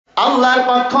আল্লাহর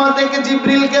পক্ষ থেকে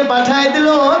জিবরিলকে পাঠায় দিল,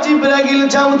 জিবরাইল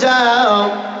যাও যাও।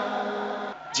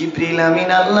 জিবরিল আমিন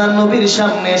আল্লাহর নবীর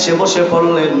সামনে এসে বসে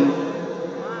পড়লেন।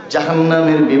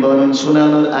 জাহান্নামের বিবরণ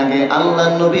শোনানোর আগে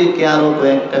আল্লাহর নবীকে আরো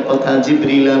কয়েকটা কথা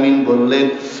জিবরিল আমিন বললেন।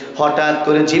 হঠাৎ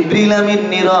করে জিবরিল আমিন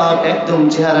নীরব, একদম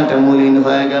চেহারাটা মলিন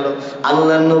হয়ে গেল।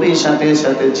 আল্লাহর নবীর সাথে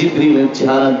সাথে জিবরিলের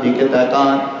চেহারার দিকে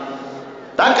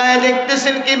তাকায়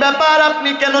দেখতেছেন, কি ব্যাপার, আপনি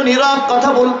কেন নীরব, কথা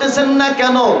বলতেছেন না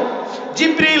কেন?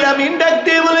 জিবরিল আমিন ডাক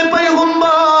দিয়ে বলে,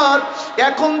 পয়গম্বর,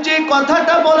 এখন যে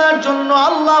কথাটা বলার জন্য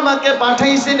আল্লাহ আমাকে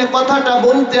পাঠাইছেন, কথাটা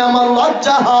বলতে আমার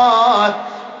লজ্জা হয়।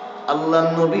 আল্লাহর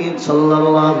নবী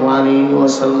সাল্লাল্লাহু আলাইহি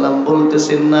ওয়াসাল্লাম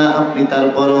বলতেছেন না, আপনি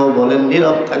তারপরেও বলেন,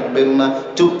 নীরব থাকবেন না,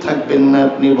 চুপ থাকবেন না,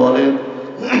 আপনি বলেন।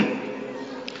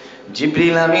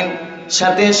 জিবরিল আমিন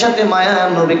সাথে সাথে মায়া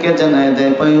নবীকে জানায়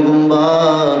দেয়,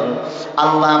 পয়গম্বর,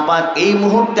 আল্লাহ পাক এই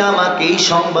মুহূর্তে আমাকে এই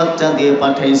সংবাদটা দিয়ে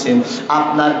পাঠাইছেন,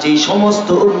 আপনার যে সমস্ত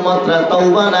উম্মতরা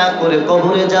তওবা না করে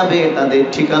কবরে যাবে তাদের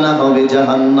ঠিকানা হবে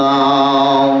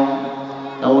জাহান্নাম।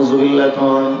 নাউযুবিল্লাহ।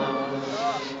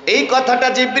 এই কথাটা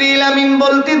জিবরিল আমিন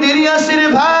বলতে দেরি আছে রে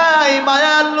ভাই।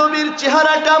 মায়ার নবীর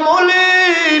চেহারাটা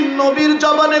মলিন, নবীর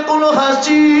জবানে কোনো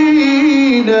হাসি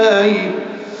নাই।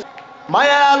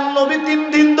 মায়ার নবী 3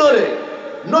 দিন ধরে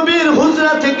নবীর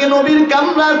হুজরা থেকে, নবীর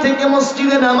কামরা থেকে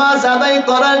মসজিদে নামাজ আদায়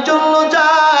করার জন্য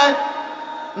যায়।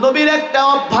 নবীর একটা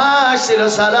অভ্যাস ছিল,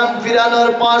 সালাম ফিরানোর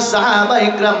পর সাহাবায়ে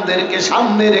কেরামদেরকে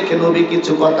সামনে রেখে নবী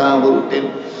কিছু কথা বলতেন।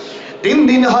 3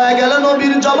 দিন হয়ে গেল,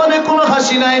 নবীর জবানে কোনো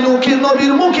হাসি নাই,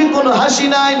 নবীর মুখে কোনো হাসি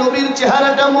নাই, নবীর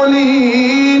চেহারাটা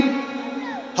মলিন।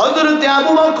 হযরত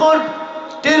আবু বকর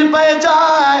টের পেয়ে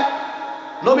যায়,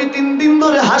 নবী 3 দিন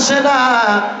ধরে হাসে না,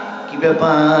 কি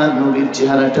ব্যাপার, নবীর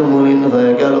চেহারাটা মলিন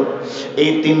হয়ে গেল।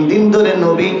 এই 3 দিন ধরে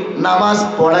নবী নামাজ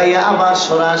পড়াইয়া আবার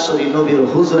সরাসরি নবীর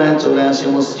হুজরায় চলে আসে,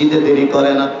 মসজিদে দেরি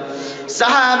করে না।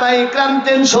 সাহাবায়ে কেরাম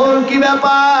টেনশন, কি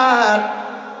ব্যাপার?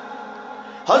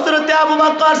 হযরত আবু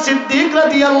বকর সিদ্দিক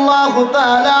রাদিয়াল্লাহু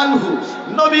তাআলা আনহু,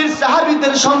 নবীর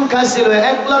সাহাবীদের সংখ্যা ছিল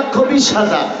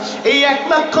 1,20,000। এই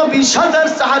 1,20,000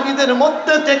 সাহাবীদের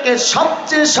মধ্যে থেকে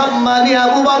সবচেয়ে সম্মানী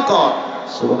আবু বকর।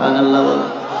 সুবহানাল্লাহ।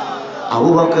 আবু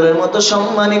বকরের মতো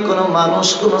সম্মানী কোনো মানুষ,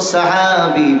 কোনো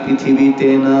সাহাবী পৃথিবীতে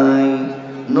নাই।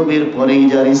 নবীর পরেই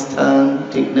যার স্থান,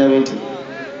 ঠিক না বেঠিক?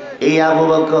 এই আবু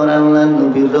বকর আল্লাহর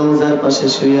নবীর রওজার পাশে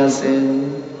শুয়ে আছেন।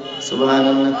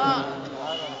 সুবহানাল্লাহ।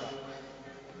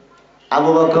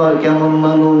 আবু বকর কেমন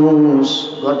মানুষ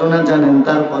ঘটনা জানেন,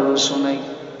 তারপরও শোনাই।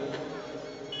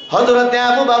 হযরতে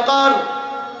আবু বকর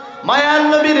মায়ার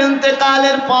নবীর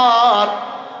ইন্তেকালের পর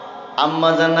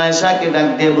আম্মা জান আয়েশাকে ডাক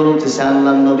দিয়ে বলতেছে,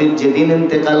 আল্লাহর নবীর যেদিন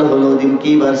ইন্তেকাল হলো ওদিন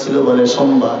কি বার ছিল? বলে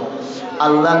সোমবার।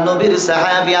 আল্লাহর নবীর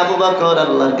সাহাবী আবু বকর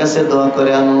আল্লাহর কাছে দোয়া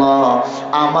করে, আল্লাহ,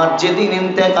 আমার যেদিন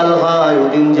ইন্তেকাল হয়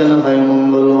ওদিন যেন হয়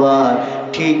মঙ্গলবার।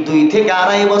 ঠিক 2 থেকে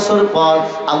 2.5 বছর পর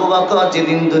আবু বকর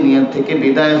যেদিন দুনিয়া থেকে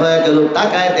বিদায় হয়ে গেল,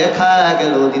 তাকায় দেখা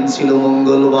গেল ওদিন ছিল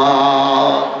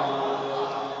মঙ্গলবার।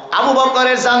 আবু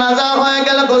বকরের জানাজা হয়ে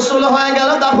গেল, গোসল হয়ে গেল,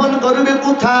 দাফন করবে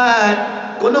কোথায়?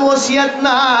 কোনো ওসিয়ত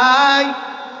নাই।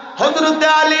 হযরতে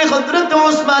আলী, হযরতে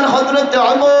ওসমান, হযরতে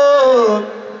ওমর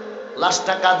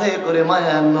লাশটা কাঁধে করে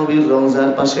মায়ার নবীর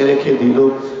রওজার পাশে রেখে দিল।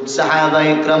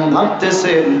 সাহাবায়ে কেরাম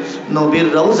ভাবতেছেন, নবীর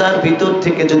রওজার ভিতর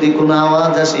থেকে যদি কোনো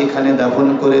আওয়াজ আসে এখানে দাফন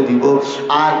করে দিব,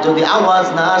 আর যদি আওয়াজ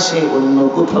না আসে অন্য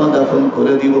কোথাও দাফন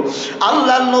করে দিব।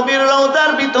 আল্লাহর নবীর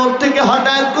রওজার ভিতর থেকে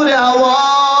হঠাৎ করে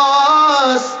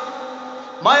আওয়াজ।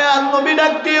 মায়ার নবী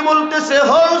ডাক দিয়ে বলতেছে,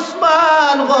 হো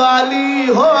ওসমান, হো আলী,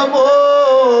 হো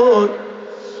ওমর,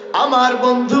 আমার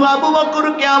বন্ধু আবু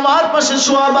বকরকে আমার পাশে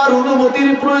শোয়াবার অনুমতির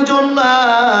প্রয়োজন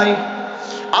নাই।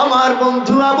 আমার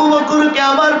বন্ধু আবু বকরকে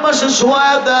আমার পাশে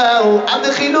শোয়া দাও।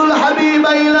 আদখিলুল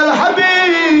হাবিবা ইলাল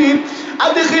হাবিব,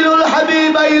 আদখিলুল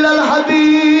হাবিবা ইলাল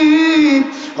হাবিব।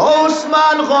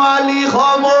 ওসমান, হো আলী, হো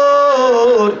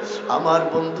ওমর, আমার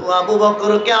বন্ধু আবু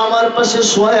বকরকে আমার পাশে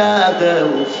শোয়া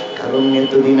দাও। কারণ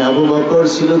এতদিন আবু বকর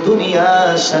ছিল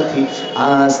দুনিয়ার সাথী,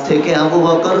 আজ থেকে আবু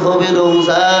বকর হবে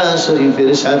রওজা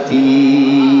শরীফের সাথী।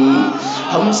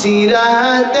 हम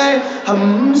सीराते हम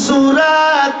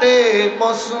सुराते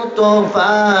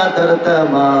मुस्तफा दर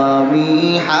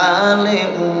तमामी हाले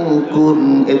उकुन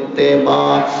इत्तिबा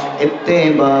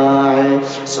इत्तिबा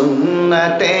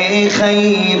सुन्नते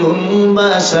खैरुल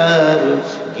बशर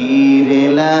गिरे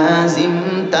लाजिम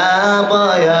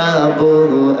ताबाया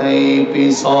बुर ऐ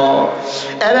पिसा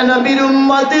এরা নবীর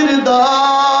উম্মতের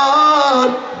দল।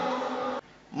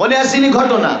 মনে আসেনি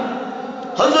ঘটনা?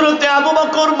 হযরতে আবু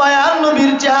বকর মায়ার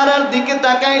নবীর চেহারার দিকে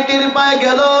তাকায়, টের পায়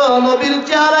গেল নবীর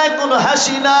চেহারায় কোনো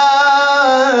হাসি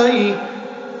নাই।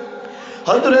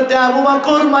 হযরতে আবু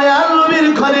বকর মায়ার নবীর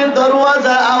ঘরের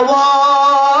দরওয়াজা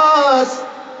আওয়াজ।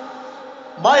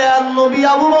 মায়ার নবী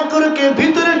আবু বকরকে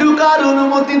ভিতরে ঢোকার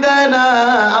অনুমতি দেয় না।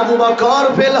 আবু বকর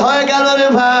ফেল হয়ে গেল রে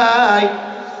ভাই।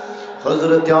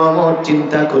 হযরতে ওমর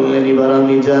চিন্তা করলেন এবার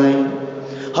আমি যাই।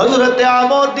 হযরতে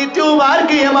ওমর দ্বিতীয়বার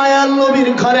গিয়ে মায়ার নবীর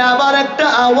ঘরে আবার একটা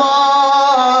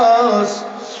আওয়াজ।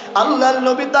 আল্লাহর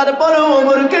নবী তারপরে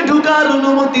ওমরকে ঢোকার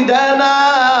অনুমতি দেয় না।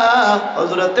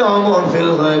 হযরতে ওমর ফেল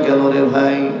হয়ে গেল রে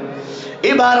ভাই।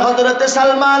 এবার হযরতে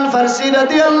সালমান ফারসি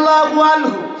রাদিয়াল্লাহু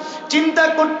আনহু চিন্তা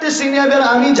করতেছেন এবার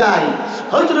আমি যাই।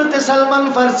 হযরতে সালমান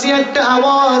ফারসি একটা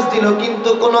আওয়াজ দিল কিন্তু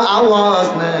কোনো আওয়াজ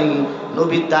নাই।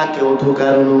 নবী তাকেও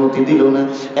ঢোকার অনুমতি দিল না।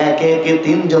 একে একে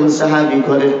তিনজন সাহাবী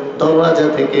ঘরের দরওয়াজা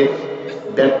থেকে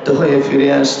ব্যর্থ হয়ে ফিরে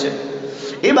আসছে।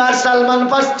 এবার সালমান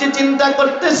ফারসি চিন্তা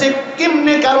করতেছে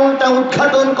কেমনে কারণটা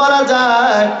উদ্ঘাটন করা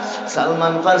যায়।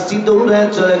 সালমান ফারসি দৌড়ে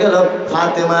চলে গেল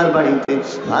ফাতেমার বাড়িতে।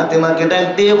 ফাতেমাকে ডাক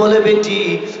দিয়ে বলে, বেটি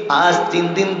আজ 3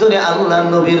 দিন ধরে আল্লাহর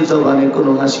নবীর জবানে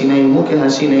কোনো হাসি নাই, মুখে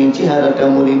হাসি নাই, চেহারাটা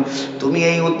মলিন। তুমি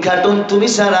এই উদ্ঘাটন, তুমি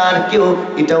ছাড়া আর কেউ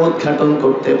এটা উদ্ঘাটন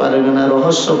করতে পারবে না।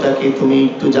 রহস্যটা কি তুমি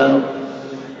একটু জানো?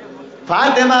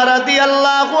 ফাতেমা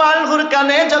রাদিয়াল্লাহু আনহুর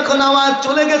কানে যখন আওয়াজ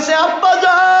চলে গেছে, আব্বা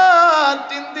জান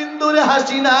 3 দিন ধরে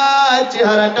হাসি নাই,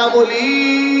 চেহারাটা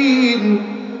মলিন।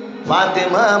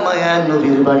 ফাতেমা মায়ার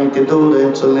নবীর বাড়িতে দৌড়ে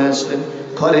চলে আসলেন।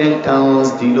 ঘরে একটা আওয়াজ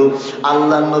দিল।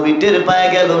 আল্লাহর নবী টের পায়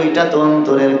গেল এটা তো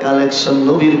অন্তরের কালেকশন,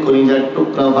 নবীর কলিজার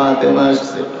টুকরা ফাতেমা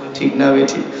আসছে। ঠিক না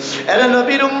বেঠিক? এরা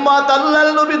নবীর উম্মত। আল্লাহর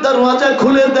নবী দরওয়াজা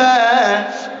খুলে দেয়।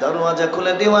 দরওয়াজা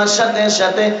খুলে দেওয়ার সাথে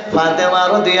সাথে ফাতেমা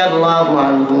রাদিয়াল্লাহু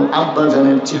আনহু আব্বা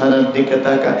জানের চেহারার দিকে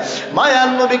তাকায়। মায়ার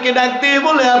নবীকে ডাক দিয়ে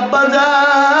বলে, আব্বা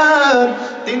জান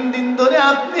 3 দিন ধরে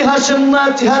আপনি হাসেন না,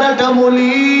 চেহারাটা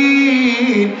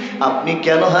মলিন। আপনি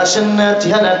কেন হাসেন না,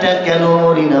 চেহারাটা কেন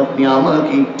মলিন, আপনি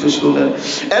আমাকে একটু শুনেন।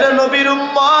 এরা নবীর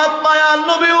উম্মত। মায়ার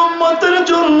নবী উম্মতের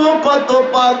জন্য কত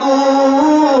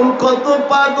পাগল, কত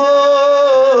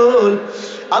পাগল।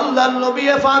 আল্লাহর নবী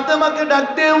ফাতেমাকে ডাক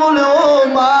দিয়ে বলে, ও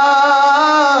মা,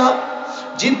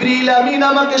 জিবরিল আমিন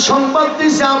আমাকে সংবাদ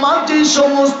দিয়েছে আমার যে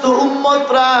সমস্ত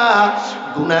উম্মতরা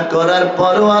গুনাহ করার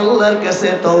পরও আল্লাহর কাছে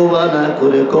তওবা না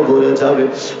করে কবরে যাবে,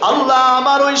 আল্লাহ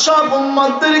আমার ওই সব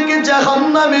উম্মতদেরকে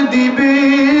জাহান্নামে দিবে।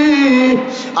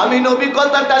 আমি নবী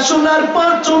কথাটা শোনার পর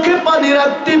চোখে পানি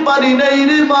রাখতে পারি নাই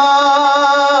রে মা।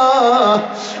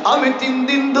 আমি 3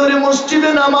 দিন ধরে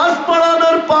মসজিদে নামাজ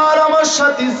পড়ানোর পর আমার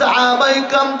সাথী সাহাবায়ে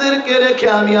কেরামদেরকে রেখে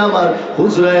আমি আমার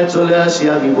হুজরায় চলে আসি,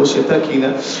 আমি বসে থাকি না।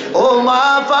 ও মা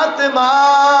ফাতেমা,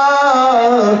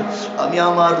 আমি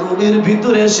আমার রুমের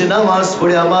ভিতরে এসে নামাজ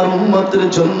পড়ে আমার উম্মতের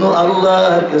জন্য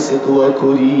আল্লাহর কাছে দোয়া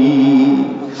করি।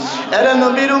 এরা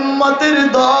নবীর উম্মতের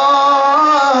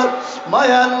দল।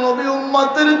 মায়ার নবী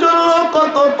উম্মতের জন্য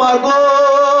কত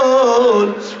পাগল।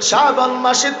 শাবান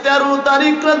মাসের 13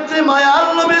 তারিখ রাতে মায়ার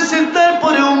নবী সিজদায়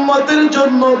পড়ে উম্মতের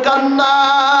জন্য কান্না।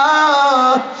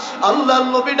 আল্লাহর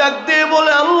নবী ডাক দিয়ে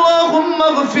বলে, আল্লাহুম্মা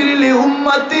গফিরলি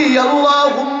উম্মতি,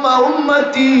 আল্লাহুম্মা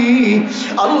উম্মতি।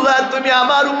 আল্লাহ তুমি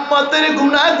আমার উম্মতের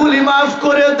গুনাহগুলি মাফ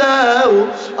করে দাও।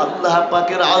 আল্লাহ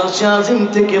পাকের আরশে আজিম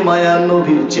থেকে মায়ার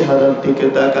নবীর চেহারার দিকে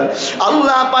তাকায়।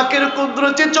 আল্লাহ পাকের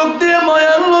কুদরতি চোখ দিয়ে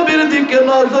মায়ার নবীর দিকে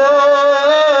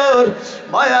নজর।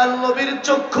 মায়ার নবীর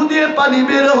চক্ষু দিয়ে পানি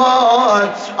বের হয়।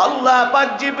 আল্লাহ পাক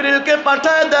জিবরিলকে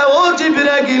পাঠায় দেয়, ও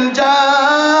জিবরাইল যা,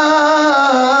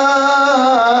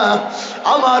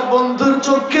 আমার বন্ধুর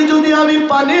চোখে যদি আমি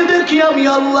পানি দেখি আমি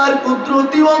আল্লাহর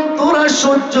কুদরতি অন্তর আর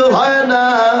সহ্য হয় না।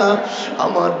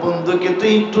 আমার বন্ধুকে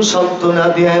তুই একটু সান্ত্বনা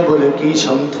দিয়ে বলে, কি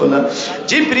সান্ত্বনা?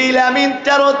 জিবরিল আমিন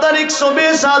 13 তারিখ সবে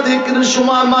সাদিকের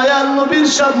সময় মায়ার নবীর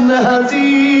সামনে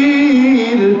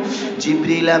হাজির।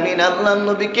 জিবরিল আমিন আল্লাহর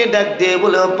নবীকে ডাক দিয়ে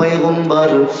বলে, পয়গম্বর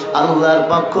আল্লাহর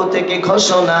পক্ষ থেকে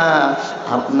ঘোষণা,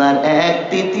 আপনার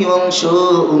 1/3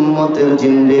 উম্মতের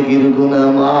জিন্দেগির গুনাহ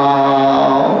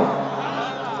মাফ।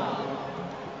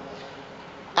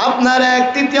 আপনার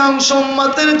 1/3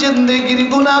 উম্মতের জিন্দেগির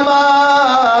গুনাহ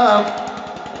মাফ।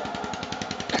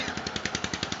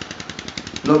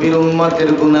 নবীর উম্মতের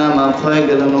গুনাহ মাফ হয়ে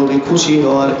গেল, নবী খুশি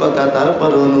হওয়ার কথা,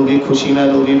 তারপরও নবী খুশি না,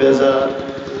 নবী বেজার।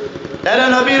 এরা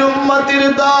নবীর উম্মতের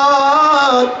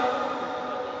দল।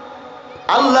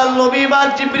 আল্লাহর নবী বা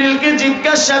জিবরিলকে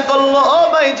জিজ্ঞাসা করলো, ও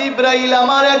ভাই জিবরাইল,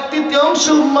 আমার 1/3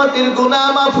 উম্মতের গুনাহ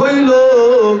মাফ হইল,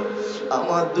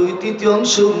 আমার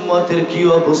 2/3 উম্মতের কি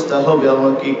অবস্থা হবে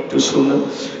আমাকে একটু শুনো।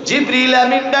 জিবরিল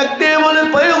আমিন ডাক দিয়ে বলে,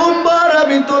 পয়গম্বর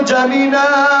আমি তো জানি না।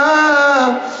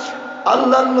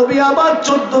 আল্লাহর নবী আবার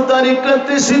 14 তারিখ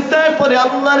রাতে সিজদায় পড়ে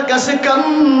আল্লাহর কাছে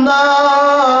কান্না।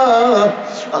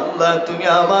 আল্লাহ তুমি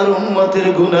আমার উম্মতের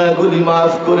গুনাহগুলি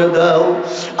মাফ করে দাও।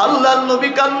 আল্লাহর নবী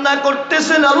কান্না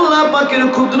করতেছেন, আল্লাহ পাকের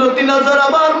কুদরতি নজর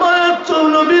আমার মায়ের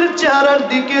নবীর চেহারার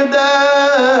দিকে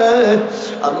দেয়।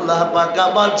 আল্লাহ পাক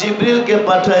আবার জিবরিলকে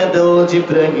পাঠায় দাও,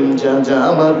 জিবরাইল যা যা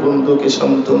আমার বন্ধুকে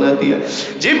সান্ত্বনা দিয়া।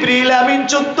 জিবরিল আমিন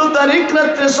 14 তারিখ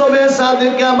রাতে সবে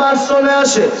সাদেকে আবার চলে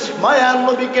আসে, মায়ার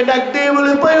নবীকে ডাক দিয়ে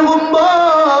বলে,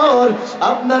 পয়গম্বর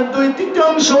আপনার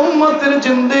 2/3 উম্মতের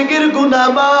জিন্দেগির গুনাহ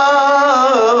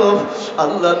মাফ।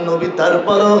 আল্লাহর নবী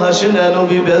তারপরও হাসে না,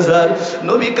 নবী বেজার,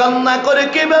 নবী কান্না করে,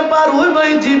 কি ব্যাপার? ওই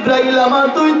ভাই জিবরাইল আমার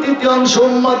 2/3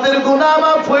 উম্মতের গুনাহ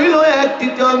মাফ হইল,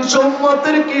 1/3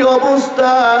 উম্মতের কি অবস্থা?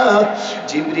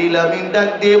 জিবরিল আমিন ডাক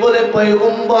দিয়ে বলে,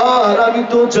 পয়গম্বর আমি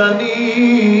তো জানি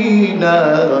না,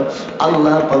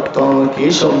 আল্লাহ পাক তো আমাকে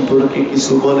সম্পর্কে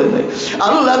কিছু বলে নাই।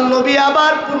 আল্লাহর নবী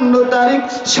আবার 15 তারিখ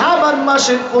শাবান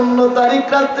মাসের 15 তারিখ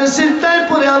রাতে সিজদায়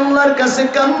পড়ে আল্লাহর কাছে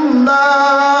কান্না,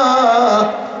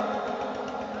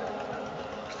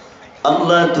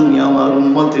 আল্লাহ তুমি আমার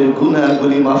উম্মতের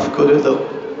গুনাহগুলি মাফ করে দাও।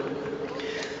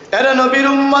 এরা নবীর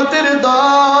উম্মতের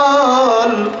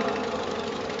দল।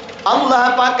 আল্লাহ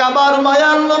পাক আবার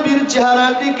মায়ার নবীর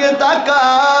চেহারার দিকে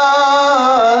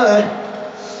তাকায়,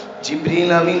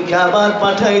 জিবরিল আমিনকে আবার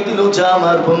পাঠাই দিল, যা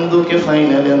আমার বন্ধুকে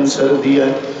ফাইনাল অ্যানসার দিয়া।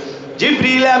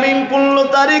 জিবরিল আমিন 15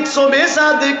 তারিখ সবে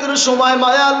সাদেকের সময়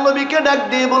মায়ার নবীকে ডাক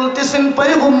দিয়ে বলতেছেন,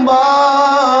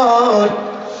 পয়গম্বর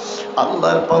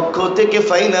আল্লাহর পক্ষ থেকে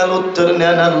ফাইনাল উত্তর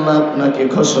নেন, আল্লাহ আপনাকে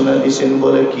ঘোষণা দিয়েছেন।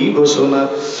 বলে কি ঘোষণা?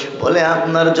 বলে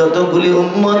আপনার যতগুলি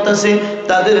উম্মত আছে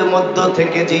তাদের মধ্য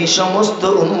থেকে যেই সমস্ত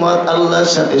উম্মত আল্লাহর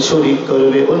সাথে শরীক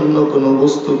করবে অন্য কোন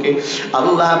বস্তুকে,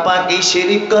 আল্লাহ পাক এই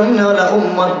শিরিক করেওয়ালা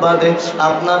উম্মত বাদে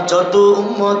আপনার যত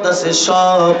উম্মত আছে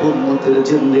সব উম্মতের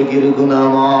জিন্দেগির গুনাহ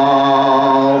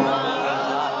মাফ।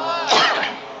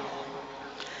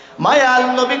 মায়ার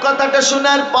নবী কথাটা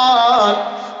শোনার পর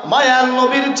মায়ার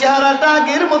নবীর চেহারাটা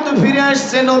আগের মতো ফিরে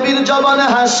আসছে, নবীর জবানে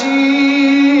হাসি।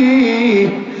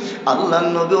 আল্লাহর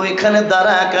নবী ওইখানে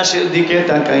দাঁড়া আকাশের দিকে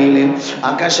তাকাইলেন,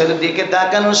 আকাশের দিকে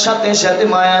তাকানোর সাথে সাথে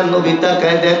মায়ার নবী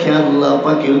তাকায়, দেখে আল্লাহ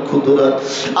পাকের কুদরত।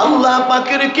 আল্লাহ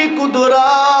পাকের কি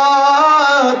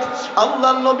কুদরত!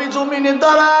 আল্লাহর নবী জমিনে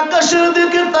দাঁড়া আকাশের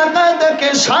দিকে তাকায়, দেখে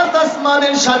 7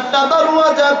 আসমানের 7টা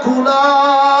দরওয়াজা খোলা।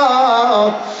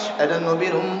 এরা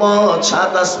নবীর উম্মত,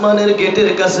 7 আসমানের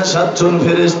গেটের কাছে 7 জন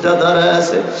ফেরেশতা দাঁড়ায়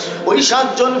আছে। ওই 7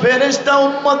 জন ফেরেশতা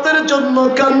উম্মতের জন্য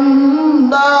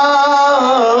কান্না।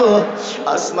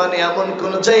 আসমানে এমন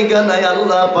কোন জায়গা নাই,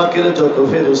 আল্লাহ পাকের যত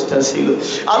ফেরেশতা ছিল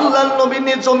আল্লাহর নবী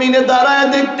জমিনে দাঁড়ায়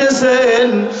দেখতেছেন,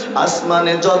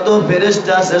 আসমানে যত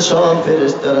ফেরেশতা আছে সব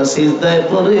ফেরেশতারা সিজদায়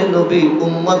পড়ে নবী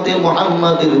উম্মতে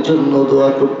মুহাম্মাদের জন্য দোয়া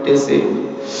করতেছে।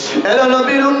 এরা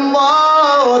নবীর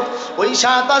উম্মত, ওই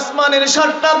 7 আসমানের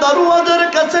 7টা দরওয়াজার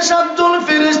কাছে 7 জন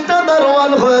ফেরেশতা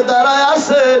দারোয়ান হয়ে দাঁড়ায়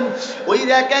আছেন। ওই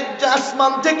এক এক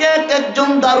আসমান থেকে এক একজন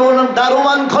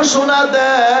দারোয়ান ঘোষণা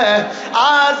দেয়,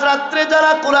 আজ রাত্রে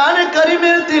যারা কোরআনে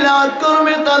কারিমের তিলাওয়াত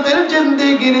করবে তাদের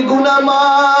জিন্দেগির গুনাহ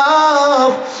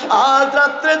মাফ। আজ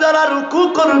রাত্রে যারা রুকু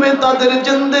করবে তাদের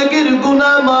জিন্দেগির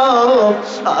গুনাহ মাফ।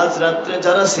 আজ রাত্রে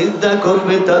যারা সিজদা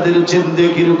করবে তাদের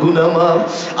জিন্দেগির গুনাহ মাফ।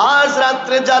 আজ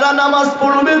রাত্রে যারা নামাজ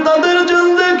পড়বে তাদের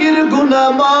জিন্দেগির গুনাহ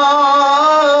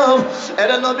মাফ।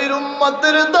 এরা নবীর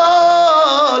উম্মতের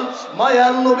দল,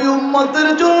 মায়ার নবী উম্মতের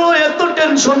জন্য এত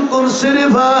টেনশন করছে রে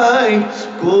ভাই।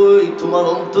 কই তোমার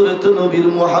অন্তরে তো নবীর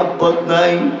মুহাব্বত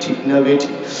নাই, ঠিক না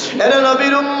বেঠিক? এরা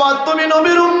নবীর উম্মত, তুমি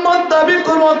নবীর উম্মত দাবি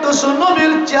করো, অথচ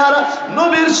নবীর চেহারা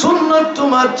নবীর সুন্নাত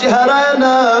তোমার চেহারায়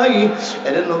নাই।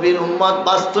 এরা নবীর উম্মত।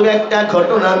 বাস্তবে একটা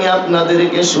ঘটনা আমি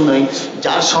আপনাদেরকে শোনাই,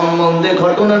 যার সম্বন্ধে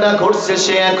ঘটনাটা ঘটছে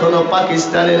সে এখনো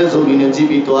পাকিস্তানের জমিনে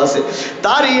জীবিত আছে।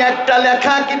 তারই একটা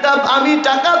লেখা কিতাব আমি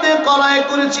টাকা দিয়ে ক্রয়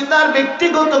করেছি, তার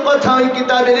ব্যক্তিগত কথা ওই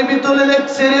কিতাবের ভিতরে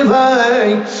লেখছে রে ভাই।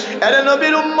 এরা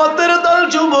নবীর উম্মতের দল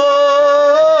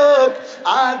যুবক,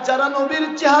 আজ যারা নবীর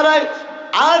চেহারায়,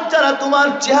 আজ যারা তোমার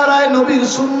চেহারায় নবীর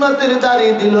সুন্নাতের দাড়ি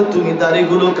দিল, তুমি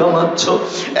দাড়িগুলো কামাচ্ছ।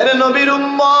 এরা নবীর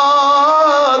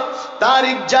উম্মত।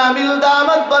 তারিক জামিল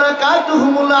দামাত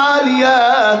বারাকাতুহুমুল আলিয়া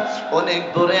অনেক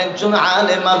বড় একজন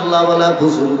আলেম, আল্লাহওয়ালা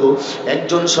বুজুর্গ,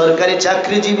 একজন সরকারি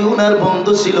চাকরিজীবী। উনার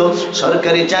বন্ধু ছিল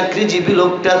সরকারি চাকরিজীবী।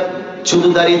 লোকটা শুধু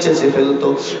দাড়ি চেঁচে ফেলতো।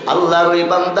 আল্লাহর ওই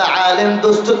বান্দা আলেম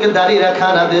দোস্তকে দাড়ি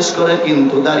রাখার আদেশ করে,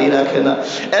 কিন্তু দাড়ি রাখে না।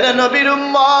 এরা নবীর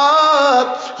উম্মত।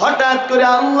 হঠাৎ করে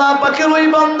আল্লাহ পাকের ওই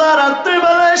বান্দা রাত্রে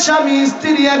বেলায় স্বামী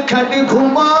স্ত্রী এক খাটে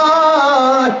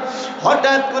ঘুমায়।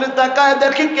 হঠাৎ করে তাকায়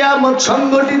দেখে কিয়ামত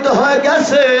সংগঠিত হয়ে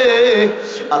গেছে।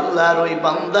 আল্লাহর ওই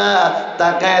বান্দা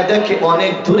তাকায় দেখে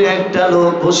অনেক দূরে একটা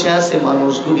লোক বসে আছে,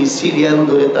 মানুষগুলি সিরিয়াল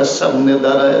ধরে তার সামনে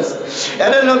দাঁড়ায় আছে।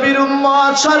 আরে নবীর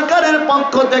উম্মত, সরকারের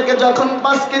পক্ষ থেকে যখন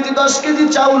 5 কেজি 10 কেজি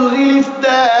চাউল রিলিফ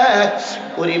দেয়,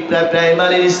 ওই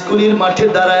প্রাইমারি স্কুলের মাঠে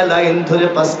দাঁড়ায় লাইন ধরে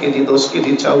 5 কেজি 10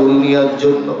 কেজি চাউল নেওয়ার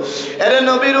জন্য। আরে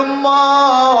নবীর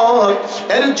উম্মত,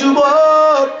 এর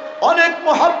যুবক অনেক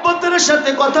মহব্বতের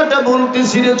সাথে কথাটা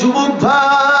বলতেছি, রে যুবক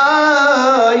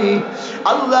ভাই,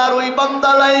 আল্লাহর ওই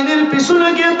বান্দা লাইনের পিছনে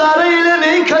গিয়ে দাঁড়াইলেন।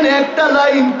 এইখানে একটা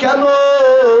লাইন কেন?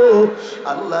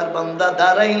 আল্লাহর বান্দা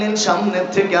দাঁড়াইলেন, সামনের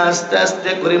থেকে আস্তে আস্তে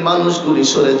করে মানুষগুলি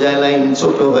সরে যায়, লাইন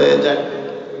ছোট হয়ে যায়।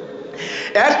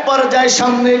 এক পর্যায়ে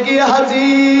সামনে গিয়ে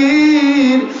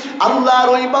হাজির আল্লাহর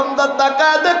ওই বান্দা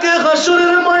তাকায় দেখে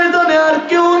হাসরের ময়দানে আর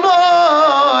কেউ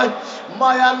নয়,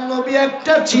 মায়ার নবী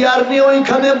একটা চেয়ার নিয়ে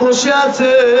ওইখানে বসে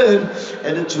আছেন।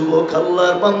 এর যুবক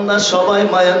আল্লাহর বান্দা সবাই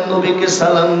মায়ার নবীকে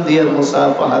সালাম দিয়ে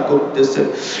মুসাফাহা করতেছে।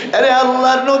 আরে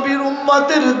আল্লাহর নবীর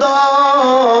উম্মতের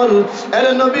দল,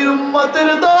 আরে নবীর উম্মতের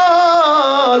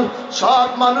দল, সব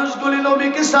মানুষগুলি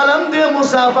নবীকে সালাম দিয়ে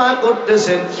মুসাফাহা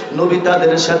করতেছেন। নবী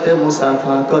তাদের সাথে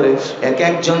মুসাফাহা করে, এক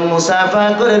একজন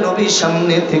মুসাফাহা করে নবীর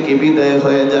সামনে থেকে বিদায়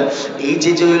হয়ে যায়। এই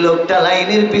যে ওই লোকটা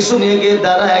লাইনের পিছনে গিয়ে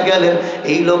দাঁড়ায় গেলেন,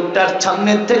 এই লোকটার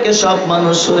সামনের থেকে সব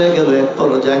মানুষ সরে গেল। এক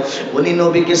পর্যায়ে উনি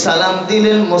নবীকে সালাম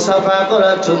দিলেন, মুসাফাহা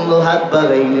করার জন্য হাত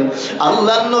বাড়াইলেন।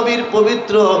 আল্লাহর নবীর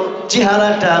পবিত্র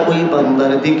চেহারাটা ওই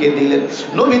বান্দার দিকে দিলেন।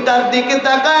 নবী তার দিকে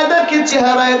তাকায় দেখে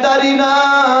চেহারায় দাড়ি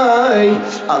নাই।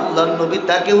 আল্লাহর নবী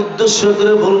তাকে উদ্দেশ্য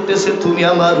করে বলতেছে, তুমি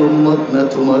আমার উম্মত না,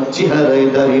 তোমার চেহারায়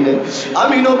দাড়ি নেই।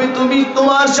 আমি নবী তুমি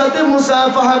তোমার সাথে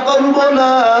মুসাফাহা করব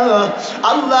না।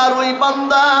 আল্লাহর ওই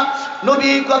বান্দা নবী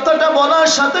এই কথাটা বলার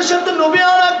সাথে সাথে নবী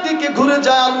আর একদিকে ঘুরে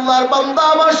যায়। আল্লাহর বান্দা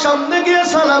আমার সামনে গিয়ে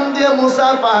সালাম দিয়ে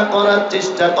মুসাফাহা করার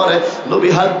চেষ্টা করে, নবী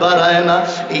হাত বাড়ায় না।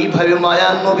 এইভাবে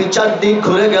মায়ার নবী চারদিক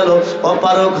ঘুরে গেল,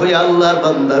 অপারক হয়ে আল্লাহর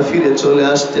বান্দা ফিরে চলে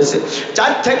আসতেছে।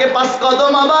 4 থেকে 5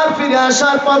 কদম আবার ফিরে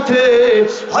আসার পথে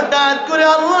হঠাৎ করে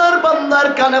আল্লাহর বান্দার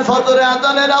কানে ফজরের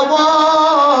আযানের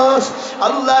আওয়াজ।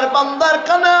 আল্লাহর বান্দার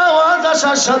কানে আওয়াজ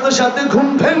আসার সাথে সাথে ঘুম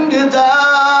ভেঙে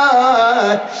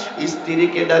যায়।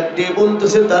 স্ত্রীকে ডাক দিয়ে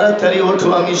বলতেছে, তাড়াতাড়ি ওঠো,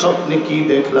 আমি স্বপ্নে কি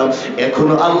দেখলাম।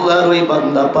 এখনো আল্লাহর ওই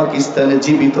বান্দা পাকিস্তানে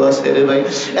জীবিত আছে রে ভাই।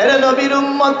 এরে নবীর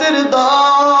উম্মতের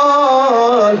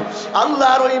দল,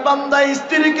 আল্লাহর ওই বান্দা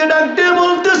স্ত্রীকে ডাক দিয়ে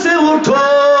বলতেছে, ওঠো,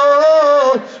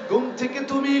 ঘুম থেকে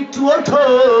তুমি একটু ওঠো।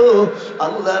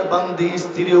 আল্লাহর বান্দি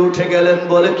স্ত্রী উঠে গেলেন,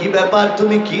 বলে কি ব্যাপার,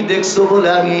 তুমি কি দেখছো? বলে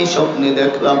আমি এই স্বপ্নে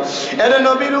দেখলাম। এরে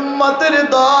নবীর উম্মতের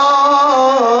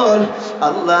দল,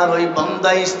 আল্লাহর ওই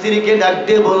বান্দা স্ত্রীকে ডাক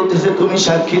দিয়ে বলতেছে, তুমি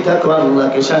সাক্ষী থাকো,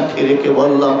 আল্লাহকে সাক্ষী রেখে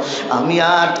বললাম, আমি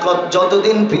আর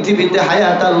যতদিন পৃথিবীতে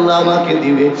হায়াত আল্লাহ আমাকে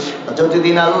দিবে,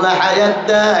 যতদিন আল্লাহ হায়াত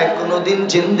দেয়, কোনোদিন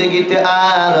জিন্দেগিতে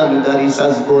আর আমি দাড়ি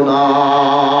সাজবো না।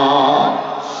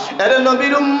 এরে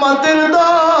নবীর উম্মতের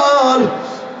দল,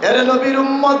 এরে নবীর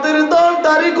উম্মতের দল,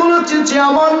 দাড়িগুলো চেঁচে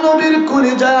আমার নবীর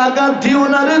কলিজায় আঘাত দিও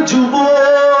না রে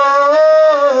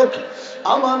যুবক।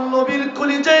 আমার নবীর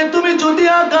কলিজায় তুমি যদি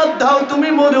আঘাত দাও, তুমি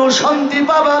মরেও শান্তি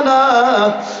পাবা না।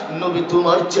 নবী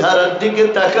তোমার চেহারার দিকে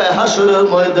তাকায় হাসরের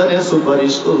ময়দানে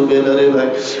সুপারিশ করবে না রে ভাই।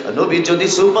 নবী যদি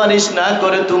সুপারিশ না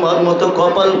করে, তোমার মতো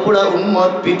কপাল পোড়া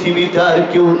উম্মত পৃথিবীতে আর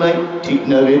কেউ নাই, ঠিক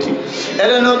না বে ঠিক?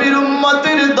 এরে নবীর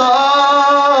উম্মতের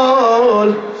দল,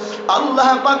 আল্লাহ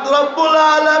পাক রব্বুল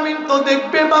আলামিন তো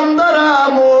দেখবে বান্দারা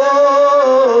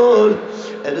আমল।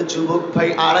 এর যুবক ভাই,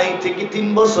 2.5 থেকে 3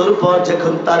 বছর পর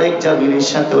যখন তারেক জামিলের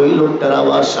সাথে ওই লোকটার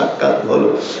আবার সাক্ষাৎ হলো,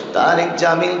 তারেক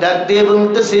জামিল ডাক দিয়ে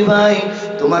বলতেছে, ভাই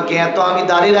তোমাকে এত আমি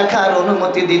দাড়ি রাখার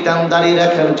অনুমতি দিতাম, দাড়ি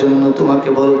রাখার জন্য তোমাকে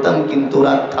বলতাম, কিন্তু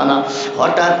রাখতা না।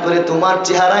 হঠাৎ করে তোমার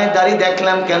চেহারায় দাড়ি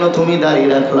দেখলাম, কেন তুমি দাড়ি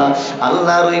রাখলা?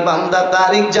 আল্লাহর ওই বান্দা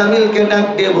তারেক জামিলকে ডাক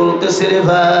দিয়ে বলতেছে, রে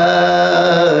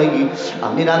ভাই,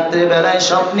 আমি রাত্রে বেলায়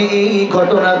স্বপ্নে এই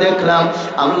ঘটনা দেখলাম।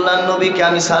 আল্লাহর নবীকে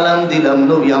আমি সালাম দিলাম,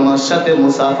 নবী আমার সাথে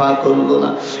মুসাফা করলো না।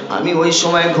 আমি ওই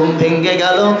সময় ঘুম ভেঙে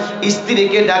গেল,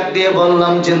 স্ত্রীকে ডাক দিয়ে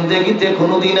বললাম, জিন্দেগিতে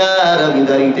কোনোদিন আর আমি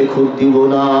দাড়িতে খুব দিব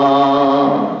না।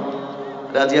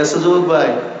 রাজি আছো যুবক ভাই?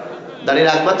 দাড়ি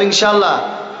রাখবা তো ইনশাআল্লাহ?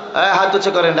 হাত উঁচু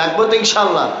করেন, রাখবো তো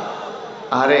ইনশাআল্লাহ?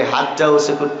 আরে হাতটা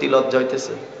উঁচু করতে লজ্জা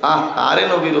হইতেছে। আরে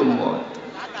নবীর উম্মত,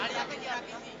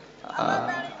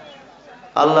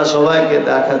 আল্লাহ সবাইকে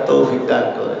দেখা তৌফিক দান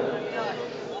করে।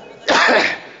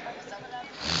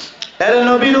 এর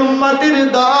নবীর উম্মতের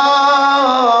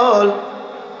দল,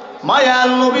 মায়ার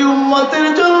নবী উম্মতের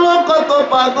জন্য কত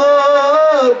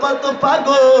পাগল, কত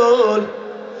পাগল।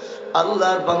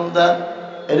 আল্লাহর বান্দা,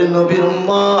 এর নবীর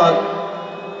উম্মত,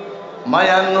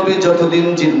 মায়ার নবী যতদিন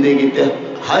জিন্দেগিতে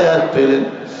হায়াত পেলেন,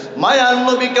 মায়ার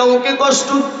নবী কাউকে কষ্ট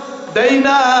দেই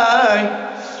নাই।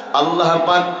 আল্লাহ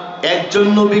পাক একজন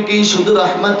নবীকেই শুধু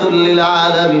রাহমাতুল লিল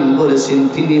আলামিন বলেছেন,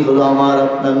 তিনি হলো আমার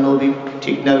আপনার নবী।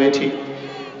 ঠিক না বে ঠিক?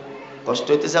 কষ্ট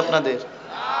হইতেছে আপনাদের?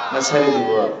 না ছেড়ে দিব?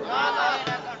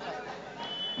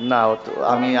 না,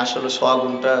 আমি আসলে সোয়া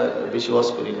ঘন্টা বেশি ওয়াজ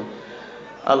করি না।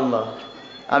 আল্লাহ,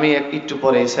 আমি একটু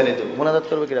পরে ছেড়ে দেবো। মোনাজাত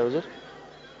করবো কিরা হুজুর?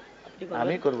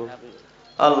 আমি করব।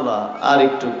 আল্লাহ, আর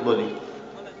একটু বলি।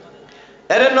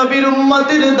 এরে নবীর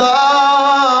উম্মতের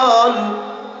দল,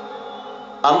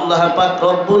 আল্লাহ পাক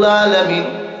রব্বুল আলামিন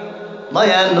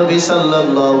মায়ার নবী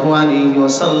সাল্লাল্লাহু আলাইহি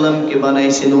ওয়াসাল্লামকে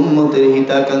বানাইছেন উম্মতের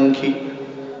হিতাকাঙ্ক্ষী।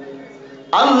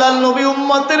 আল্লাহর নবী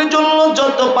উম্মতের জন্য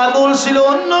যত পাগল ছিল,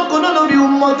 অন্য কোন নবী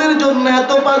উম্মতের জন্য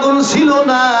এত পাগল ছিল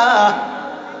না।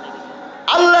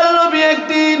 আল্লাহর নবী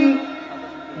একদিন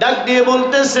ডাক দিয়ে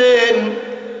বলতেছেন,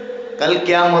 কাল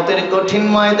কিয়ামতের কঠিন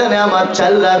ময়দানে আমার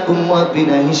 4 লাখ উম্মত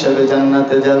বিনা হিসাবে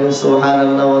জান্নাতে যাবে।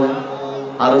 সুবহানাল্লাহ বলেন,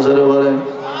 আরো জোরে বলেন।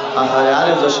 আহারে,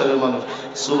 আরে যশোরের মানুষ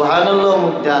সুবহানাল্লাহ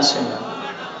মুখে আসে না।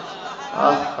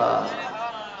 আহা,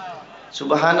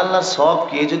 সুবহানাল্লাহ সব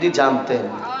কে যদি জানতেন।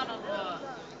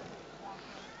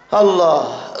 আল্লাহ,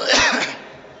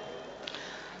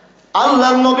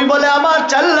 আল্লাহর নবী বলে আমার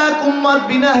 4 লাখ উম্মত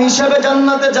বিনা হিসাবে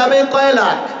জান্নাতে যাবে। কয়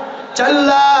লাখ? 4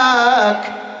 লাখ।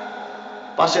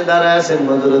 পাশে দাঁড়ায় আছেন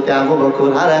হযরত আবু বকর,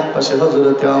 আর এক পাশে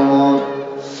হযরত ওমর।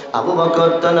 আবু বকর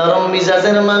তো নরম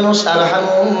মিজাজের মানুষ,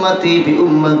 আরহামু উম্মতি বি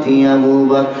উম্মতি আবু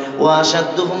বকর ওয়া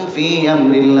আশাদ্দুহুম ফি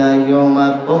আমরিল্লাহি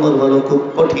ওমর। ওমর হলো খুব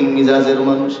কঠিন মিজাজের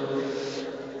মানুষ।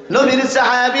 নবীর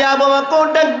সাহাবী আবু বকর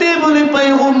ডাক দিয়ে বলে,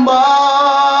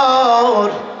 পয়গম্বর,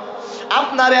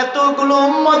 আপনার এতগুলো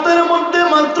উম্মতের মধ্যে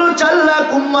মাত্র 4 লাখ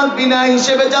উম্মত বিনা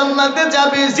হিসেবে জান্নাতে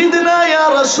যাবে, জিদনা ইয়া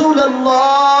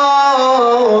রাসূলুল্লাহ,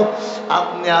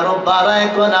 আপনি আরো বাড়ায়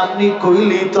কোন। আপনি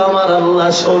কইলি তো আমার আল্লাহ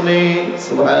শোনে।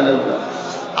 সুবহানাল্লাহ,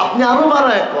 আপনি আরো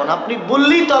বাড়ায় কোন, আপনি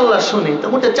বললি তো আল্লাহ শোনে। তো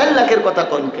মোটে 4 লাখের কথা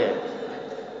কোন কে?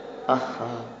 আহা,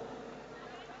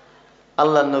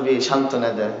 আল্লাহর নবী সান্ত্বনা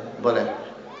দেন, বলেন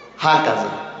হা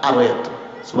কাজা আরো এত।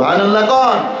 সুবহানাল্লাহ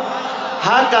কোন?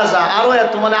 হা কাজা আরো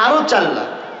এত, মানে আরো 4 লাখ।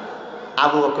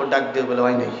 আবু বকর ডাক দিয়ে বলে,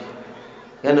 হয় নাই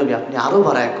হে নবী, আপনি আরো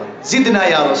বাড়ায় কোন, জিদনা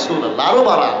ইয়া রাসূলুল্লাহ, আরো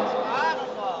বাড়ান।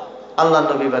 আল্লাহ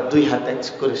নবী বা 2 হাত এক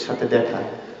করে সাথে দেখায়,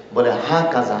 বলে হা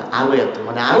কাজা আরো এত,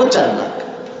 মানে আরো 4 লাখ।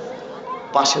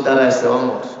 পাশে দাঁড়ায় আছে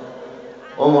ওমর।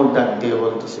 ওমর ডাক দিয়ে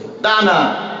বলতেছে, দানা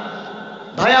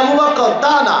ভাই আবু বকর,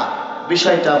 দানা,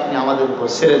 বিষয়টা আপনি আমাদের উপর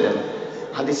ছেড়ে দেন।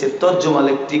 হাদিসের তর্জমা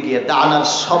লিখতে গিয়ে দানার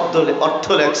শব্দ অর্থ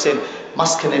লেখছেন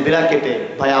মাঝখানে ব্র্যাকেটে,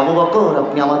 ভাই আবু বকর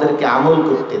আপনি আমাদেরকে আমল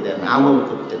করতে দেন, আমল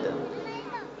করতে দেন।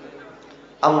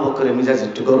 আবু বকরের মিজাজ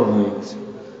একটু গরম হয়ে গেছে।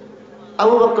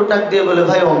 আবু বকর ডাক দিয়ে বলে,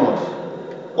 ভাই ওমর,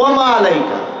 ওমা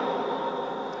আলাইকা,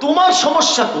 তোমার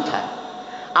সমস্যা কোথায়?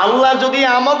 আল্লাহ যদি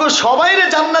আমাকে সবাইরে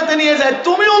জান্নাতে নিয়ে যায়,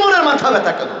 তুমি ওমরের মাথা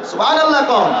ব্যথা কেন? সুবহানাল্লাহ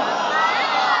কোন?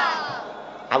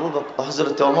 আবু বকর,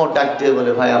 হযরত ওমর ডাক দিয়ে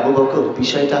বলে, ভাই আবু বকর,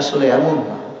 বিষয়টা আসলে এমন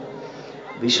না।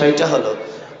 বিষয়টা হলো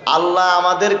আল্লাহ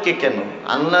আমাদেরকে কেন,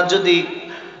 আল্লাহ যদি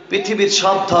পৃথিবীর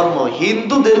সব ধর্ম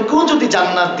হিন্দুদেরকেও যদি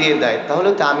জান্নাত দিয়ে দেয়, তাহলে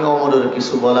তো আমি ওমরের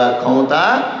কিছু বলার ক্ষমতা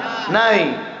নাই।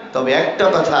 তবে একটা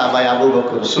কথা ভাই আবু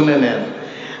বকর শুনে নেন,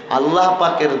 আল্লাহ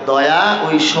পাকের দয়া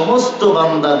ওই সমস্ত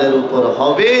বান্দাদের উপর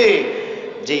হবে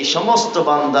যে সমস্ত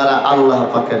বান্দারা আল্লাহ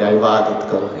পাকের ইবাদত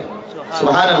করবে।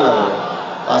 সুবহানাল্লাহ,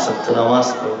 5 ওয়াক্ত নামাজ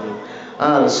পড়বে আর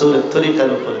রাসূলের তরিকার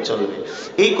উপর চলবে।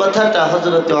 এই কথাটা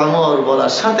হযরত ওমর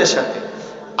বলার সাথে সাথে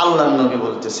আল্লাহর নবী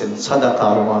বলতেছেন, সাদাকা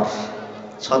ওমর,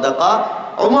 সাদাকা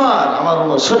ওমর, আমার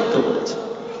ওমর সত্য বলেছে।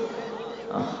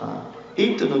 আহা, এই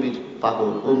তো নবীর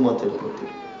পাগল উম্মতের প্রতি।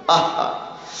 আহা,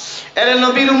 এরে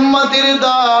নবীর উম্মতের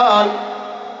দল,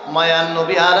 মায়ার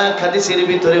নবী আর এক হাদিসের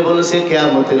ভিতরে বলেছে,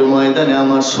 কিয়ামতের ময়দানে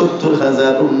আমার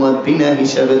 70,000 উম্মত বিনা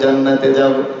হিসাবে জান্নাতে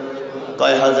যাবে।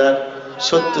 কয় হাজার?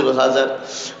 70,000।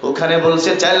 ওখানে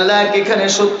বলছে 4 লাখ, এখানে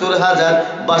 70,000।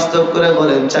 বাস্তব করে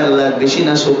বলেন 4 লাখ বেশি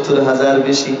না 70,000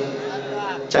 বেশি?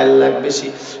 4 লাখ বেশি।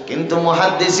 কিন্তু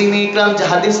মুহাদ্দিসিন ইকরাম যে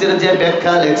হাদিসের যে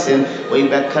ব্যাখ্যা লিখছেন, ওই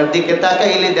ব্যাখ্যার দিকে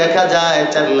তাকাইলে দেখা যায়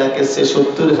 4 লাখের চেয়ে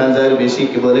 70,000 বেশি।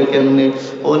 কি বলে কেমনে?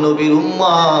 ও নবীর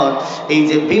উম্মত, এই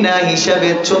যে বিনা হিসাবে